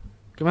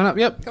 Come on up.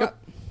 Yep. Come up.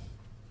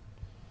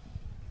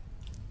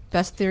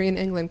 Best theory in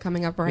England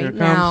coming up right Here it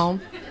now.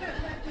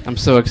 I'm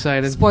so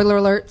excited. Spoiler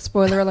alert.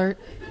 Oh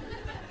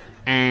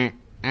my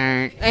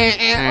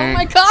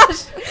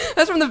gosh.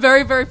 That's from the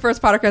very, very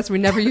first podcast. We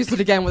never used it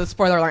again with a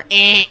spoiler alert.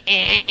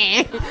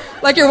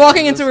 Like you're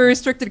walking into a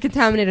restricted,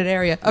 contaminated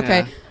area. Okay.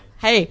 Yeah.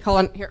 Hey, hold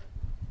on. Here.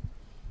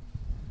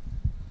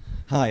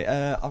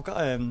 Hi. I've got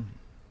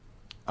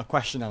a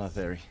question and a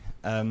theory.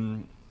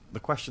 The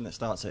question that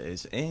starts it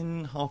is,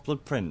 in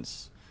Half-Blood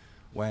Prince,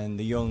 when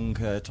the young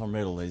Tom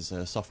Riddle is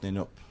softening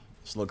up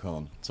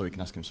Slughorn so he can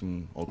ask him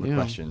some awkward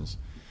questions,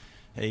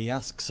 he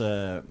asks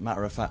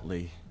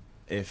matter-of-factly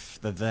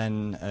if the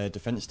then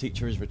defence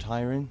teacher is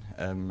retiring.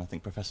 I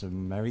think Professor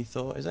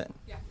Merrythought, is it?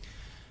 Yeah.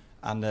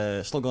 And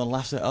Slughorn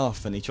laughs it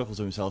off and he chuckles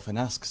to himself and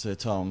asks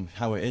Tom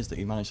how it is that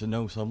he managed to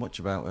know so much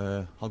about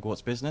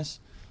Hogwarts business.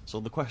 So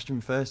the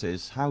question first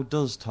is, how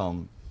does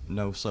Tom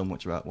know so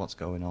much about what's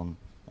going on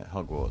at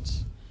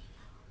Hogwarts?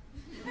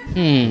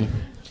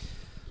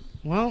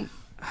 Well,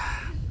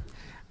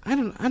 I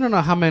don't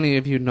know how many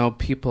of you know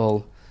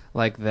people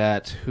like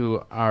that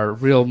who are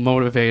real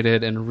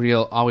motivated and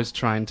real always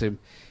trying to,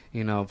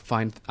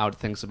 find out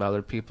things about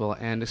other people,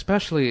 and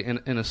especially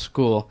in a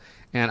school.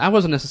 And I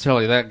wasn't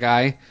necessarily that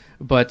guy,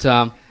 but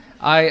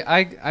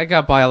I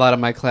got by a lot of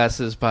my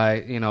classes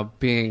by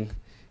being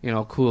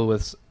cool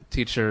with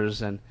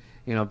teachers and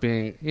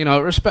being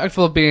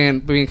respectful,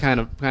 being kind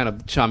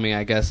of chummy,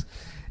 I guess.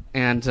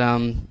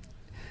 And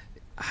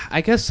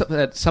I guess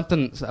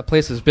that a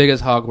place as big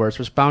as Hogwarts,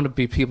 there's bound to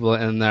be people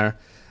in there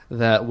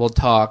that will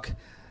talk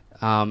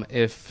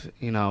if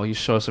you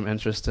show some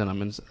interest in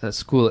them. And a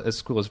school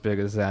as big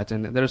as that,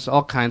 and there's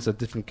all kinds of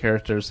different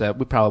characters that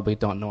we probably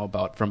don't know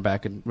about from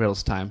back in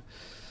Riddle's time.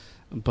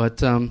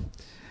 But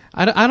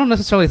I don't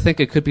necessarily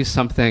think it could be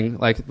something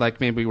like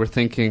maybe we're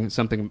thinking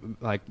something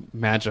like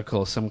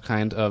magical, some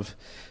kind of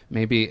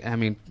maybe. I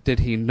mean, did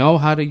he know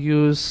how to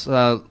use?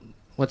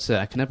 What's it?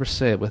 I can never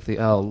say it with the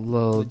L.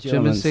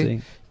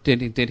 Legitimacy.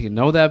 Did he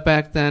know that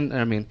back then?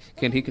 I mean,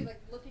 can he? Like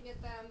looking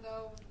at them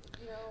though,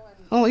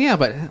 And Oh yeah,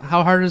 but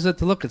how hard is it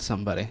to look at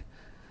somebody?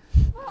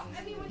 Well,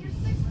 I mean, when you're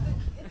 6,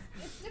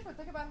 it's different.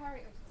 Think about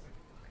Harry.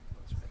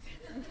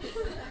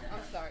 I'm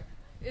sorry.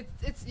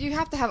 It's you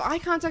have to have eye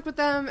contact with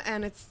them,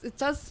 and it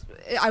does.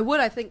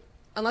 I think,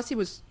 unless he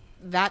was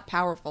that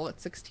powerful at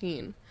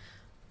 16,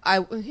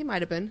 he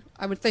might have been.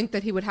 I would think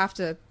that he would have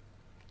to.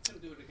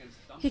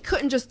 He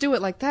couldn't just do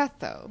it like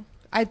that, though.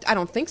 I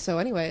don't think so.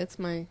 Anyway,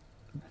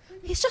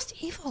 he's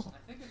just evil. I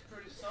think it's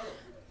pretty subtle.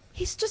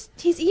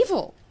 He's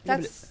evil. Yeah,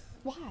 That's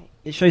why.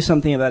 It shows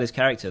something about his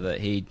character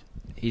that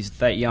he's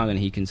that young and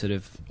he can sort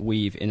of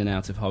weave in and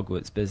out of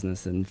Hogwarts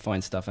business and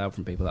find stuff out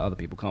from people that other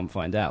people can't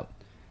find out.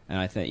 And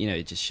I think,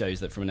 it just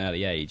shows that from an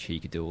early age he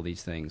could do all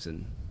these things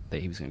and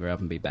that he was going to grow up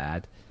and be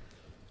bad.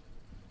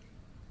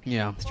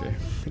 Yeah, that's true.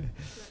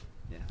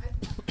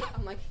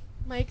 I'm like,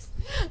 Mike's.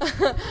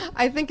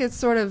 I think it's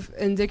sort of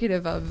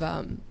indicative of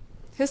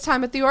his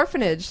time at the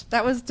orphanage.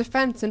 That was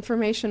defense.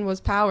 Information was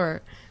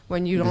power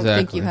when you don't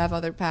think you have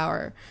other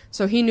power.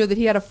 So he knew that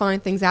he had to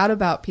find things out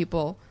about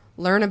people,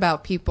 learn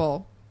about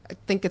people. I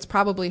think it's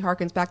probably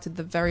harkens back to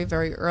the very,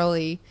 very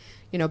early,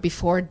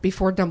 before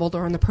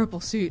Dumbledore in the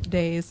purple suit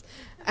days.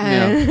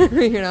 And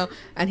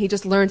and he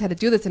just learned how to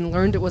do this and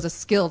learned it was a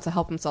skill to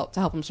help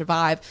him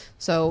survive.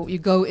 So you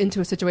go into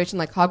a situation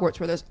like Hogwarts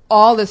where there's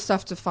all this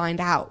stuff to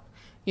find out,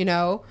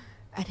 and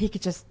he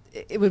could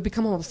it would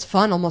become almost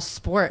fun, almost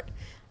sport.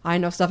 I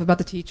know stuff about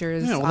the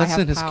teachers. Yeah, well, that's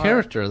in his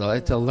character, though,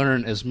 to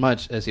learn as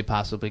much as he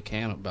possibly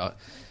can about,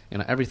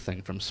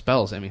 everything from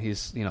spells. I mean,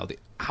 he's, the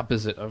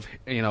opposite of,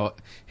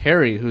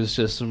 Harry, who's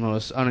just the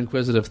most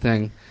uninquisitive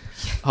thing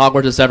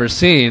Hogwarts has ever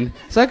seen.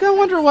 It's like, I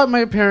wonder what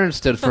my parents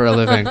did for a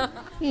living.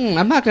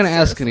 I'm not going to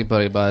ask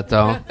anybody about it,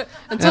 though.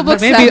 Until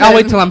book maybe 7. I'll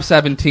wait till I'm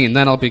 17,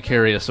 then I'll be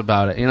curious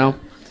about it,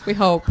 We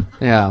hope.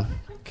 Yeah.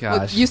 Well,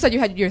 Gosh. you said you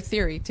had your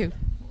theory, too.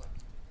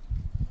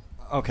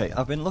 Okay,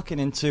 I've been looking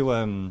into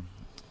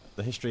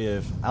the history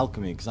of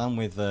alchemy because I'm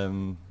with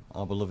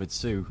our beloved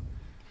Sue.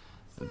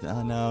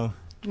 I know.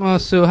 Oh,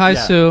 Sue. Hi,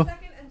 Sue.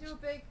 Second and do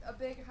a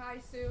big hi,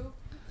 Sue.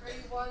 Ready?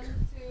 1,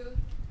 2,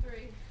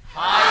 3.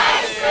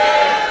 Hi,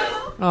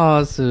 Sue.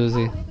 Oh, Susie.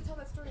 We have to tell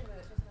that story in a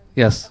minute.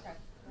 Yes. Okay.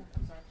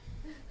 I'm sorry.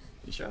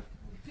 You sure?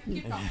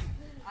 Keep going.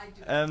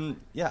 I do.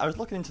 I was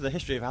looking into the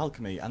history of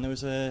alchemy, and there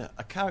was a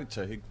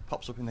character who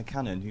pops up in the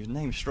canon whose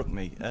name struck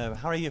me.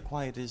 Harry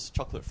acquired his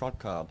chocolate frog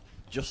card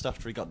just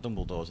after he got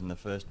Dumbledore's in the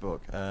first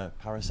book,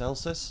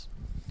 Paracelsus.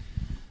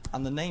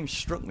 And the name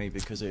struck me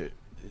because it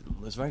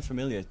was very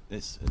familiar to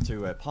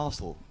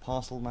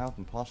Parselmouth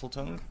and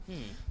Parseltongue.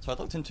 So I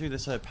looked into who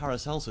this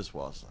Paracelsus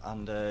was,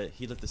 and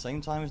he lived the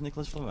same time as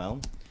Nicholas Flamel.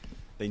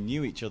 They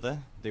knew each other.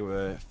 They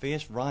were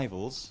fierce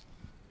rivals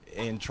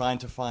in trying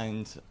to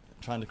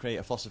create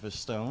a Philosopher's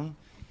Stone.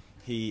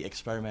 He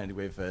experimented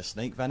with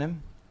snake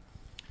venom.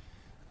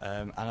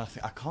 And I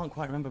can't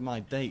quite remember my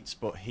dates,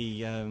 but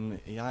he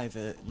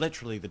either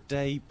literally the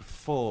day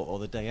before or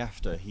the day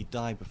after, he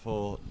died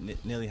before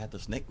Nearly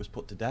Headless Nick was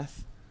put to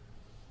death.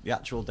 The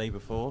actual day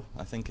before,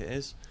 I think it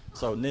is.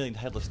 So Nearly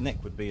Headless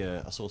Nick would be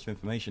a source of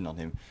information on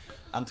him.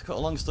 And to cut a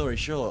long story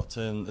short,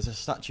 there's a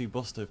statue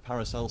bust of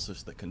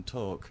Paracelsus that can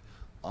talk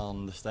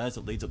on the stairs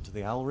that leads up to the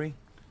Owlery.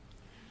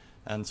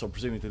 And so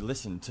presumably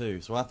listened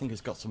too. So I think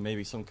it's got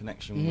maybe some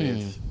connection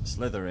with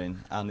Slytherin,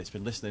 and it's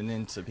been listening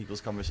into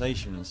people's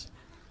conversations.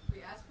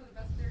 We asked for the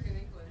best theory in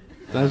England.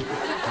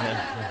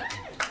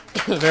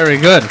 That's very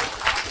good.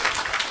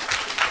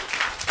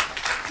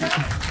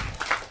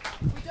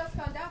 We just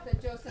found out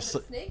that Joe said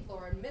that snake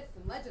lore and myth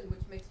and legend,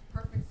 which makes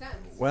perfect sense.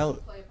 Well,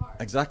 play a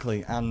part.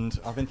 exactly, and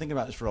I've been thinking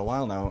about this for a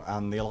while now,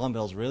 and the alarm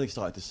bells really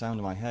started to sound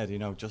in my head.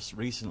 Just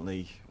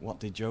recently, what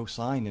did Joe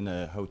sign in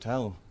a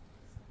hotel?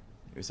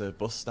 It was a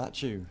bust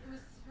statue.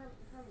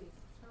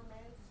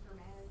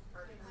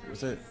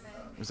 Was it?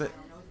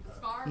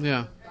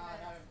 Yeah.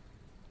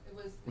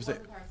 Was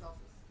it?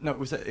 No,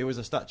 it was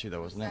a statue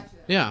though, wasn't it?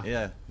 Yeah.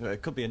 Yeah.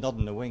 It could be a nod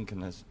and a wink,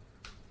 and there's.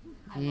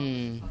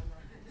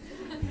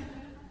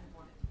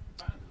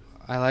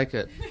 I like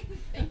it.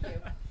 Thank you.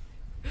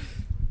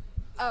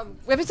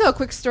 We have to tell a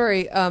quick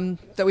story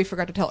that we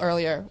forgot to tell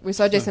earlier. We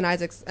saw Jason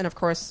Isaacs, and of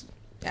course,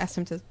 asked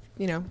him to,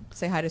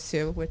 say hi to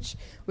Sue, which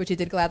he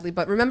did gladly.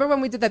 But remember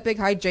when we did that big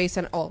hi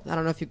Jason? Oh, I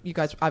don't know if you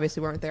guys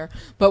obviously weren't there,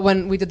 but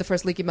when we did the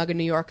first Leaky Mug in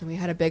New York, and we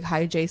had a big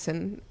hi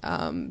Jason,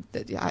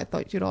 I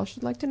thought you'd all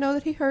should like to know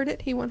that he heard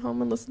it. He went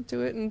home and listened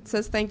to it and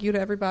says thank you to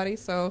everybody.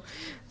 So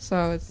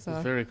it's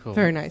very cool,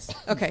 very nice.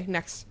 Okay,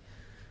 next.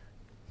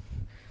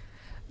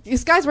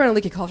 This guy's wearing a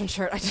Leaky Cauldron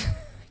shirt. I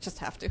just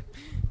have to.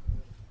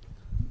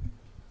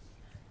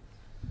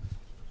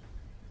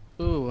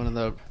 Ooh, one of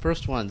the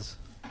first ones.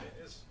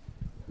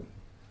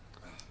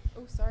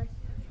 Oh, sorry.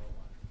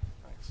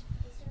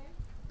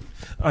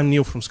 I'm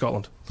Neil from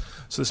Scotland.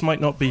 So this might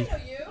not be...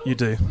 You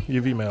do.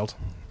 You've emailed.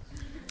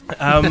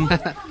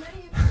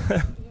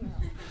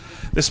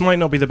 This might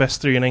not be the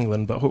best 3 in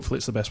England, but hopefully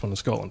it's the best one in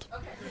Scotland.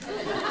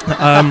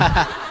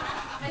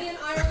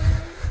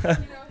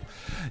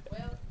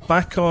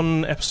 Back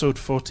on episode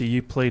 40,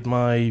 you played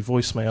my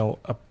voicemail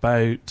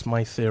about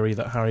my theory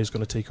that Harry's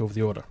going to take over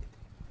the Order.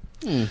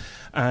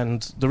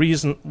 And the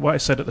reason, what I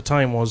said at the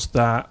time was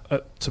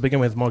that, to begin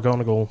with,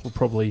 McGonagall will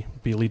probably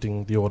be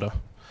leading the Order,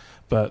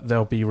 but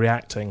they'll be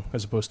reacting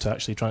as opposed to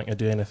actually trying to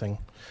do anything,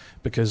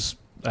 because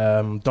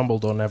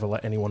Dumbledore never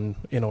let anyone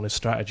in on his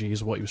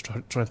strategies, what he was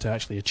trying to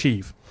actually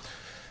achieve.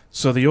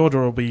 So the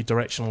Order will be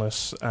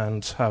directionless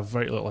and have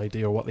very little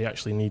idea what they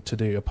actually need to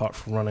do, apart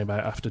from running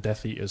about after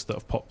Death Eaters that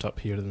have popped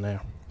up here and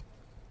there.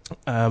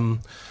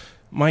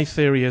 My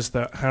theory is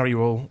that Harry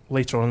will,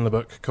 later on in the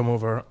book, come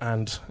over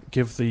and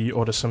give the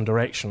Order some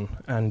direction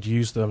and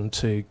use them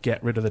to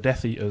get rid of the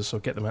Death Eaters, or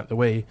get them out of the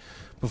way,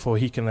 before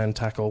he can then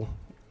tackle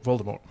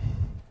Voldemort.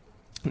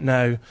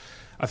 Now,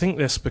 I think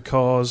this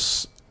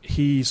because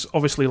he's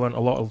obviously learnt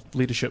a lot of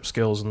leadership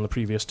skills in the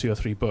previous 2 or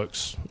 3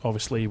 books,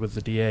 obviously with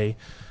the DA,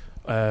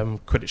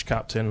 Quidditch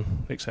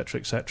captain,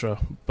 etc.,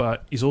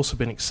 but he's also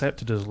been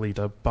accepted as a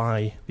leader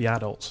by the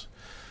adults.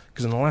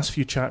 Because in the last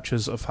few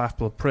chapters of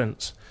Half-Blood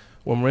Prince,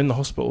 when we're in the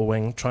hospital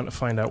wing trying to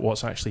find out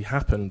what's actually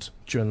happened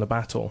during the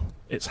battle,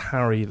 it's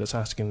Harry that's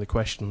asking the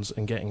questions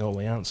and getting all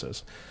the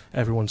answers.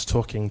 Everyone's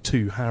talking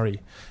to Harry.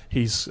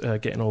 He's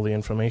getting all the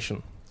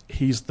information.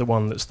 He's the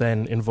one that's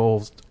then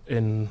involved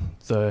in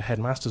the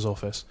headmaster's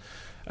office,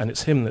 and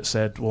it's him that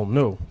said, well,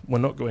 no, we're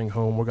not going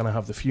home, we're going to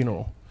have the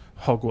funeral.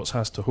 Hogwarts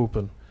has to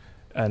open,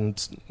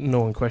 and no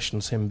one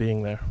questions him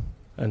being there,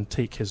 and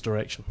take his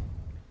direction.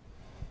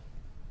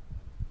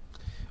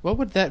 What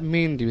would that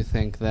mean, do you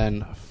think,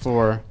 then,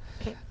 for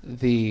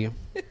the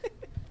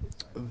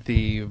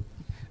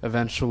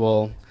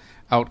eventual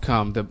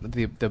outcome,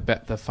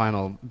 the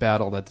final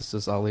battle that this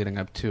is all leading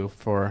up to,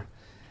 for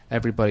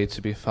everybody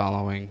to be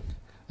following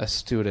a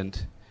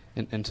student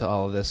into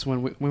all of this,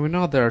 when we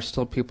know there are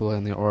still people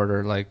in the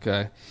Order, like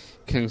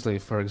Kingsley,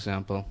 for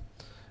example,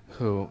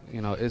 who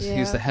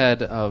he's the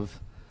head of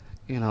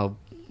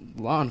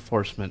law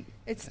enforcement.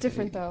 It's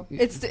different, though.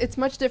 It's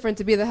much different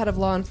to be the head of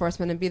law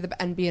enforcement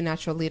and be a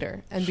natural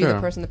leader and be the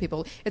person that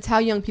people. It's how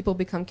young people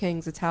become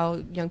kings. It's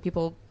how young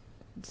people,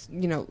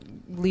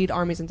 lead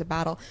armies into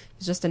battle.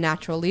 He's just a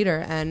natural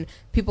leader, and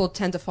people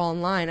tend to fall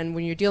in line. And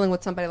when you're dealing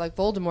with somebody like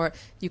Voldemort,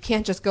 you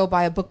can't just go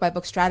by a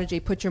book-by-book strategy,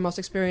 put your most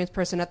experienced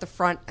person at the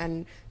front,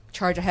 and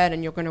charge ahead,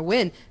 and you're going to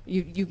win.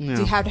 You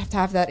have to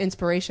have that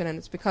inspiration, and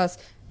it's because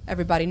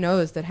everybody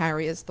knows that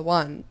Harry is the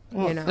one.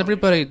 Well,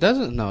 everybody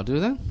doesn't know, do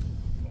they?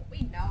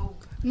 We know.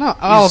 No,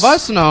 all of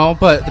us know,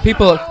 but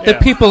the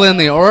people in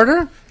the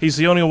Order? He's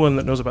the only one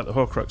that knows about the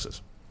Horcruxes.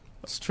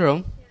 That's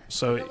true.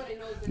 So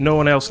no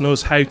one else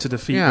knows how to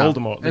defeat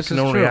Voldemort. They can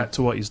only react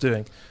to what he's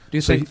doing. Do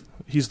you think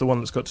he's the one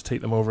that's got to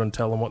take them over and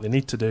tell them what they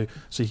need to do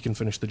so he can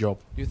finish the job?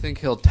 Do you think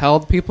he'll tell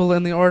the people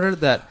in the Order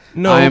that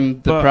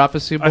I'm the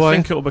prophecy boy? I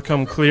think it'll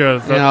become clear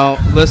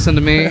that... listen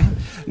to me.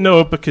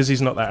 No, because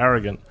he's not that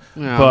arrogant.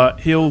 Yeah.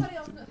 But he'll...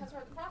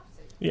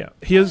 Yeah,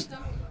 he is...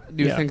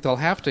 Do you think they'll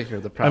have to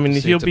hear the prophecy? I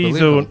mean,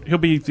 he'll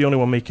be the only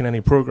one making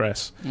any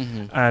progress,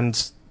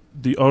 and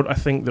I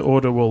think the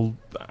Order will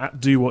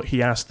do what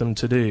he asked them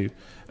to do,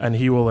 and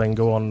he will then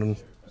go on and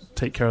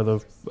take care of the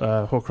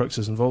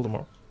Horcruxes and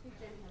Voldemort.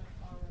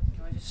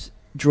 Can I just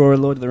draw a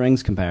Lord of the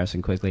Rings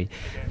comparison quickly?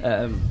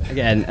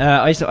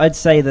 I'd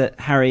say that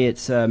Harry,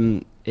 it's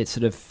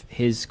sort of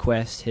his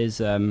quest, I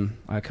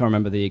can't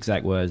remember the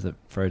exact words that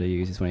Frodo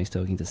uses when he's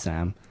talking to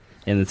Sam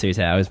in the Two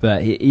Towers,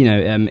 but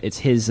it's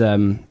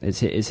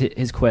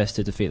his quest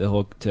to defeat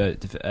to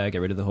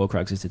get rid of the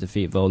Horcruxes, to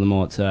defeat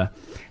Voldemort,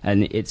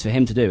 and it's for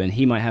him to do. And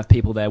he might have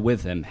people there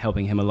with him,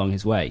 helping him along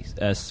his way.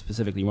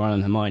 Specifically, Ron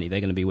and Hermione, they're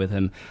going to be with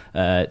him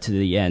to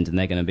the end, and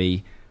they're going to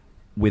be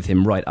with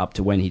him right up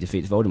to when he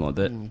defeats Voldemort.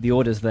 But the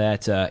Order's there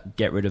to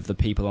get rid of the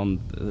people on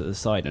the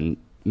side and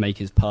make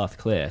his path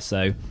clear.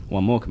 So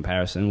one more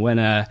comparison: when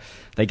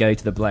they go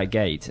to the Black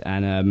Gate,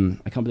 and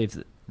I can't believe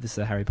that this is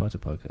a Harry Potter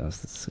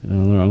podcast. That's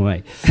going the wrong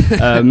way.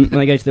 When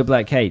they go to the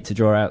Black Gate to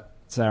draw out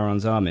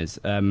Sauron's armies,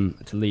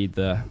 to make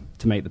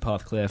the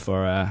path clear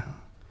for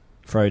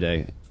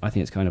Frodo, I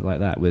think it's kind of like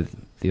that with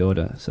the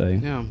Order. So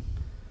yeah,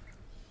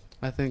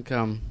 I think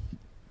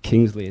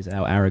Kingsley is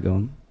our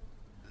Aragorn.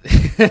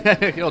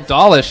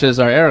 Dawlish is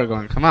our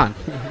Aragorn. Come on.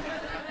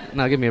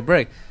 Now give me a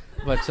break.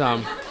 But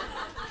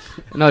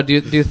no, do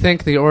you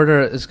think the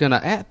Order is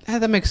gonna?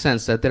 That makes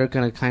sense. That they're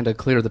gonna kind of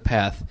clear the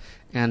path.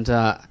 And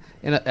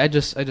I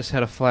just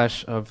had a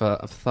flash of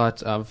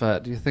thought of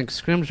do you think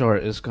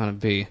Scrimgeour is gonna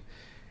be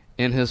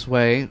in his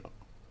way,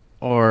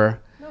 or?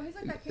 No, he's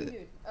like that king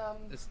dude.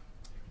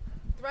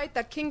 Right,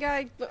 that king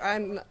guy.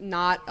 I'm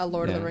not a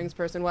Lord of the Rings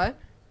person. What?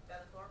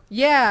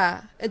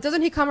 Yeah,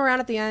 doesn't he come around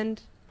at the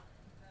end?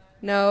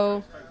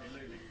 No.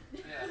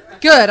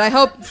 Good. I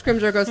hope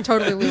Scrimgeour goes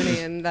totally loony,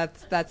 and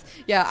that's.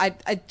 Yeah,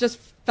 I just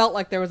felt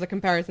like there was a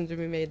comparison to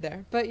be made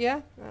there, but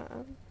yeah.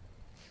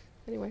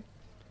 Anyway.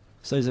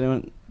 So does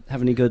anyone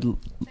have any good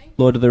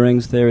Lord of the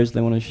Rings theories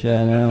they want to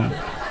share now?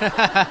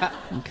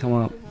 Come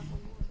up.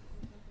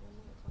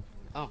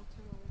 Oh,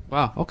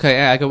 wow. Okay,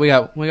 yeah, we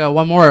got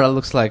one more. It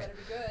looks like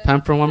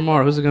time for one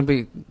more. Who's it gonna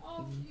be?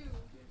 Oh, you.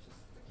 You're just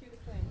the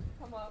cutest thing.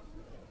 Come up.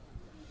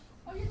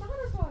 Oh, your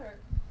daughter's daughter.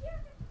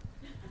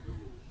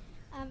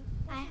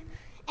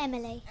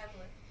 Emily.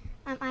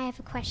 I have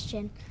a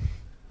question.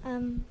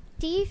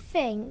 Do you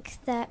think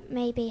that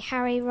maybe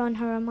Harry, Ron,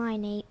 or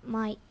Hermione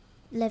might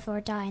live or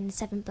die in the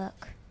 7th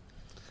book?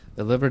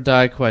 The live or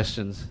die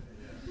questions.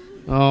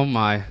 Oh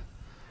my.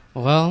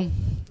 Well,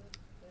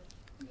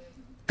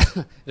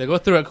 to go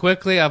through it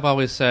quickly, I've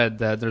always said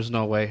that there's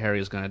no way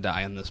Harry is going to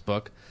die in this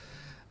book,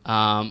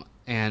 and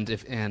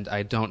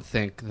I don't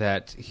think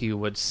that he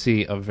would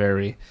see a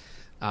very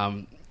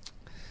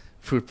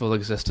fruitful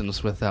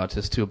existence without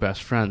his two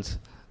best friends.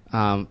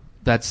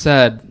 That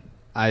said,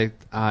 I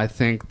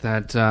think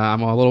that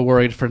I'm a little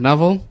worried for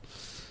Neville.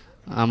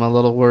 I'm a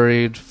little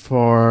worried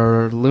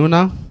for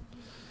Luna.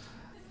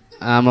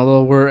 I'm a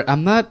little worried.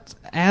 I'm not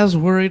as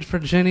worried for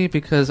Ginny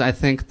because I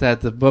think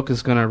that the book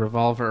is going to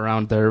revolve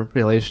around their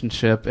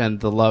relationship and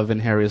the love in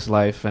Harry's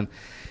life. And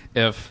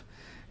if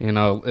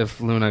if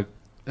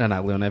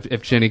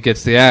Ginny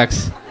gets the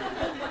axe,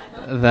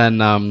 then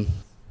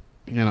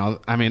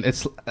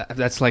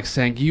that's like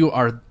saying you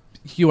are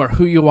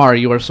who you are.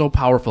 You are so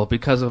powerful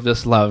because of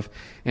this love,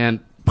 and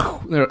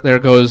there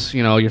goes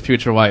your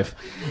future wife.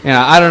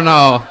 I don't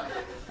know,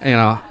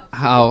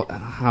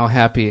 how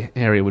happy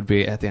Harry would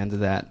be at the end of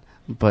that.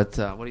 But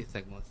what do you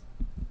think, Melissa?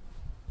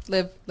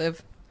 Live.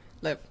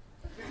 Live.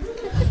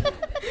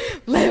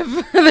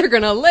 They're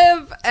gonna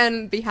live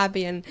and be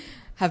happy and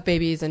have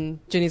babies, and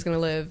Ginny's gonna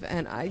live.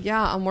 And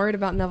I'm worried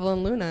about Neville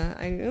and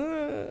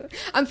Luna.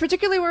 I'm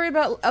particularly worried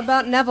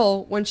about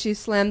Neville when she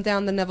slammed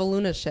down the Neville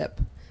Luna ship.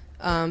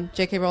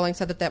 J.K. Rowling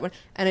said that one,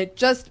 and it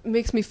just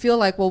makes me feel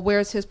like, well,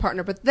 where's his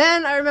partner? But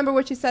then I remember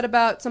what she said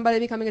about somebody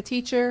becoming a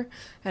teacher,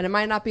 and it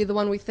might not be the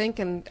one we think,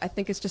 and I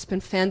think it's just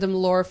been fandom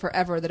lore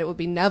forever that it would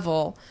be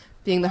Neville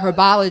being the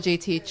herbology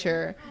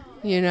teacher,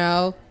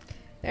 They're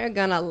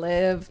gonna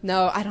live.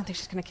 No, I don't think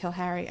she's gonna kill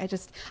Harry.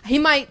 He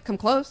might come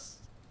close.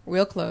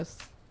 Real close.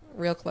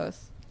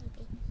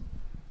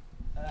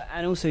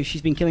 And also,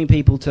 she's been killing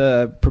people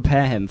to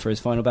prepare him for his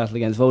final battle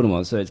against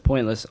Voldemort, so it's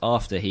pointless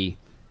after he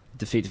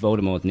defeats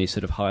Voldemort and he's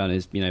sort of high on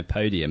his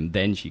podium,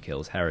 then she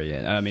kills Harry.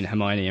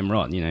 Hermione and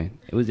Ron.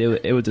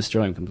 It would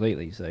destroy him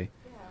completely. So,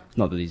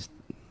 not that he's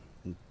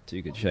in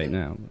too good shape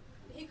now.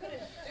 He couldn't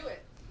do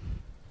it.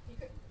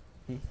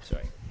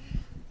 Sorry.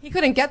 He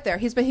couldn't get there.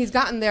 He's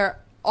gotten there.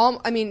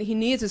 He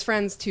needs his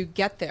friends to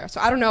get there. So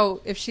I don't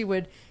know if she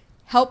would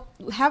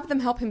have them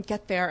help him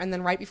get there, and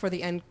then right before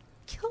the end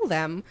kill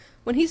them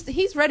when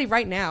he's ready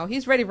right now.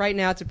 He's ready right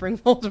now to bring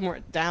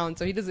Voldemort down.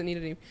 So he doesn't need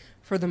any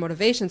further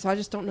motivation. So I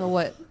just don't know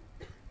what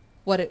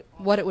it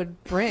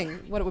would bring,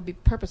 what it would be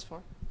purpose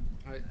for.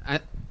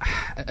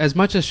 As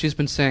much as she's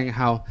been saying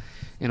how,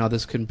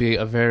 this can be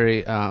a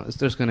very,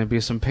 there's going to be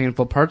some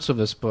painful parts of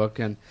this book,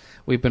 and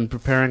we've been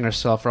preparing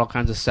ourselves for all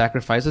kinds of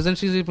sacrifices, and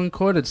she's even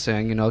quoted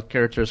saying,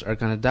 characters are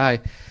going to die.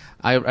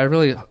 I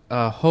really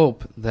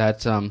hope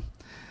that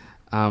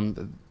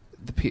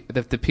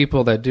the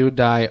people that do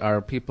die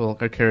are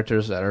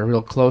characters that are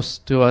real close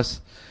to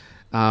us,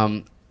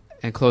 and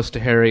close to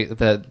Harry,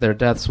 that their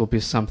deaths will be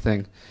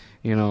something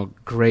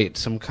great,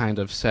 some kind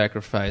of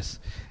sacrifice.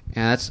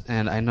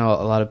 And I know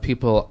a lot of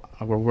people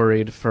were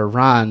worried for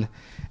Ron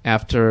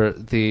after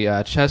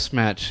the chess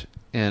match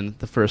in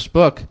the first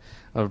book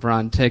of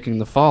Ron taking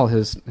the fall,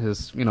 his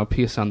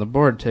piece on the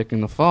board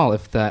taking the fall,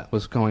 if that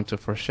was going to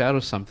foreshadow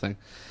something.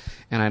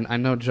 And I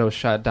know Joe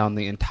shot down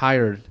the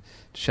entire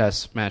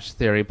chess match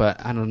theory,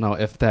 but I don't know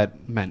if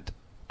that meant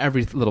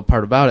every little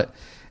part about it.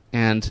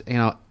 And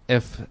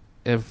if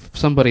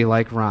somebody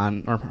like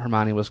Ron or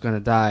Hermione was going to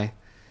die,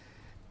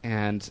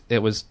 and it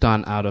was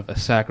done out of a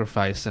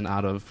sacrifice and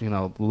out of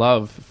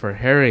love for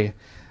Harry,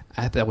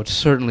 that would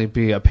certainly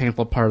be a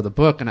painful part of the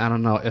book. And I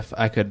don't know if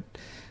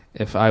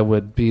I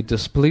would be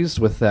displeased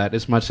with that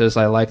as much as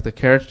I like the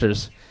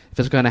characters. If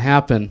it's going to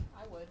happen,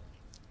 I would.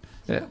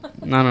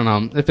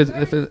 No. If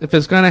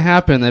it's going to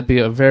happen, it'd be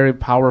a very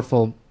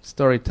powerful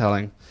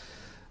storytelling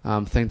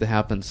thing to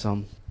happen.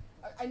 So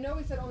I know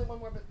we said only one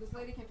more, but this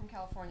lady came from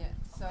California,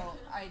 so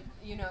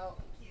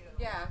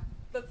yeah.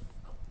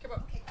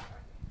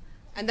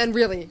 And then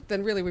really,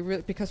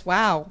 because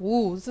wow,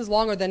 this is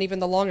longer than even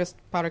the longest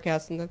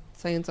podcast, and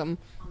that's saying something.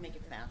 I'll make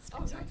it fast.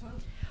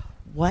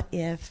 What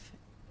if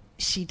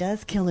she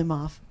does kill him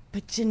off,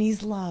 but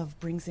Ginny's love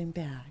brings him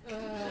back?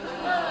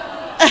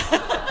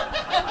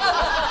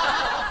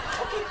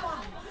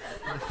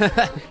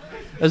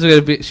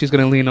 She's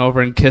gonna lean over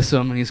and kiss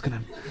him, and he's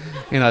gonna,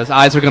 his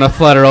eyes are gonna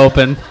flutter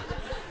open.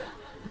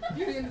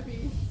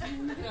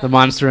 The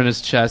monster in his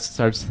chest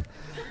starts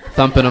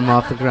thumping him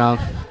off the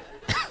ground.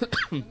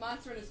 The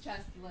monster in his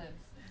chest lives.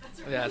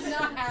 Yes.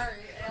 Not Harry.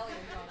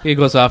 He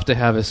goes off to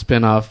have a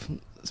spin-off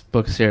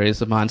book series,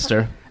 The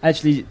Monster.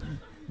 Actually,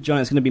 John,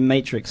 it's going to be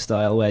Matrix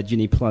style, where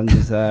Ginny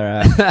plunges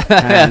her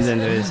hands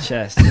into his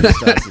chest and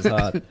starts his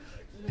heart.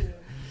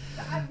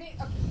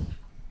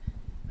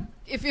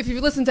 If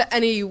you listen to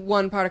any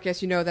one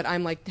podcast, you know that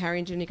I'm like, Harry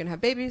and Ginny are going to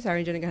have babies, Harry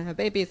and Ginny are going to have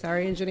babies,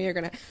 Harry and Ginny are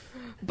going to...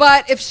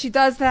 But if she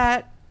does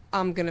that,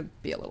 I'm going to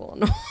be a little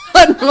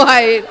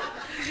annoyed.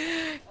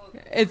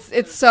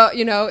 It's so,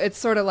 it's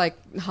sort of like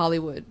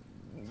Hollywood,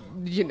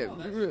 Death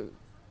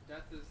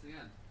is the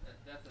end.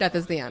 Death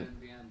is the end.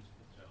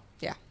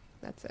 Yeah,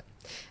 that's it.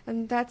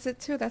 And that's it,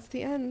 too. That's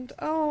the end.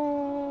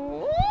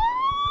 Oh.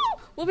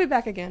 We'll be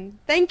back again.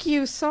 Thank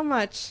you so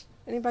much.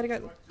 Anybody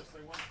got...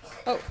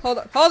 Oh, hold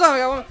on.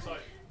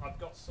 I've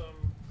got some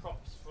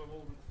props from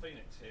Alden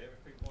Phoenix here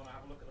if people want to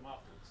have a look at them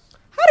afterwards.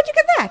 How did you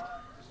get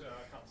that?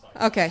 I can't say.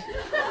 Okay.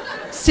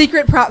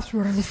 Secret props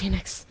from Alden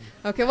Phoenix.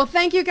 Okay, well,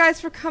 thank you guys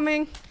for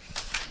coming.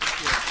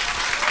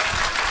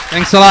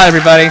 Thanks a lot,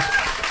 everybody.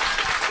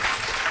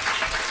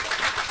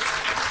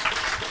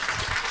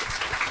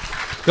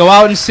 Go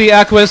out and see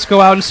Equus.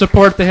 Go out and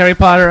support the Harry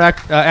Potter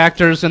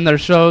actors in their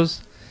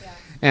shows.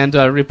 And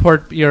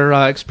report your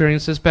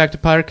experiences back to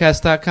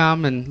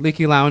Pottercast.com and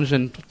Leaky Lounge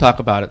and talk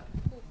about it.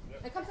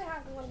 Come say hi.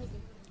 Let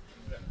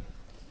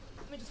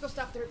me just go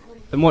stop the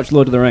recording. And watch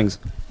Lord of the Rings.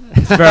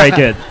 It's very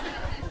good.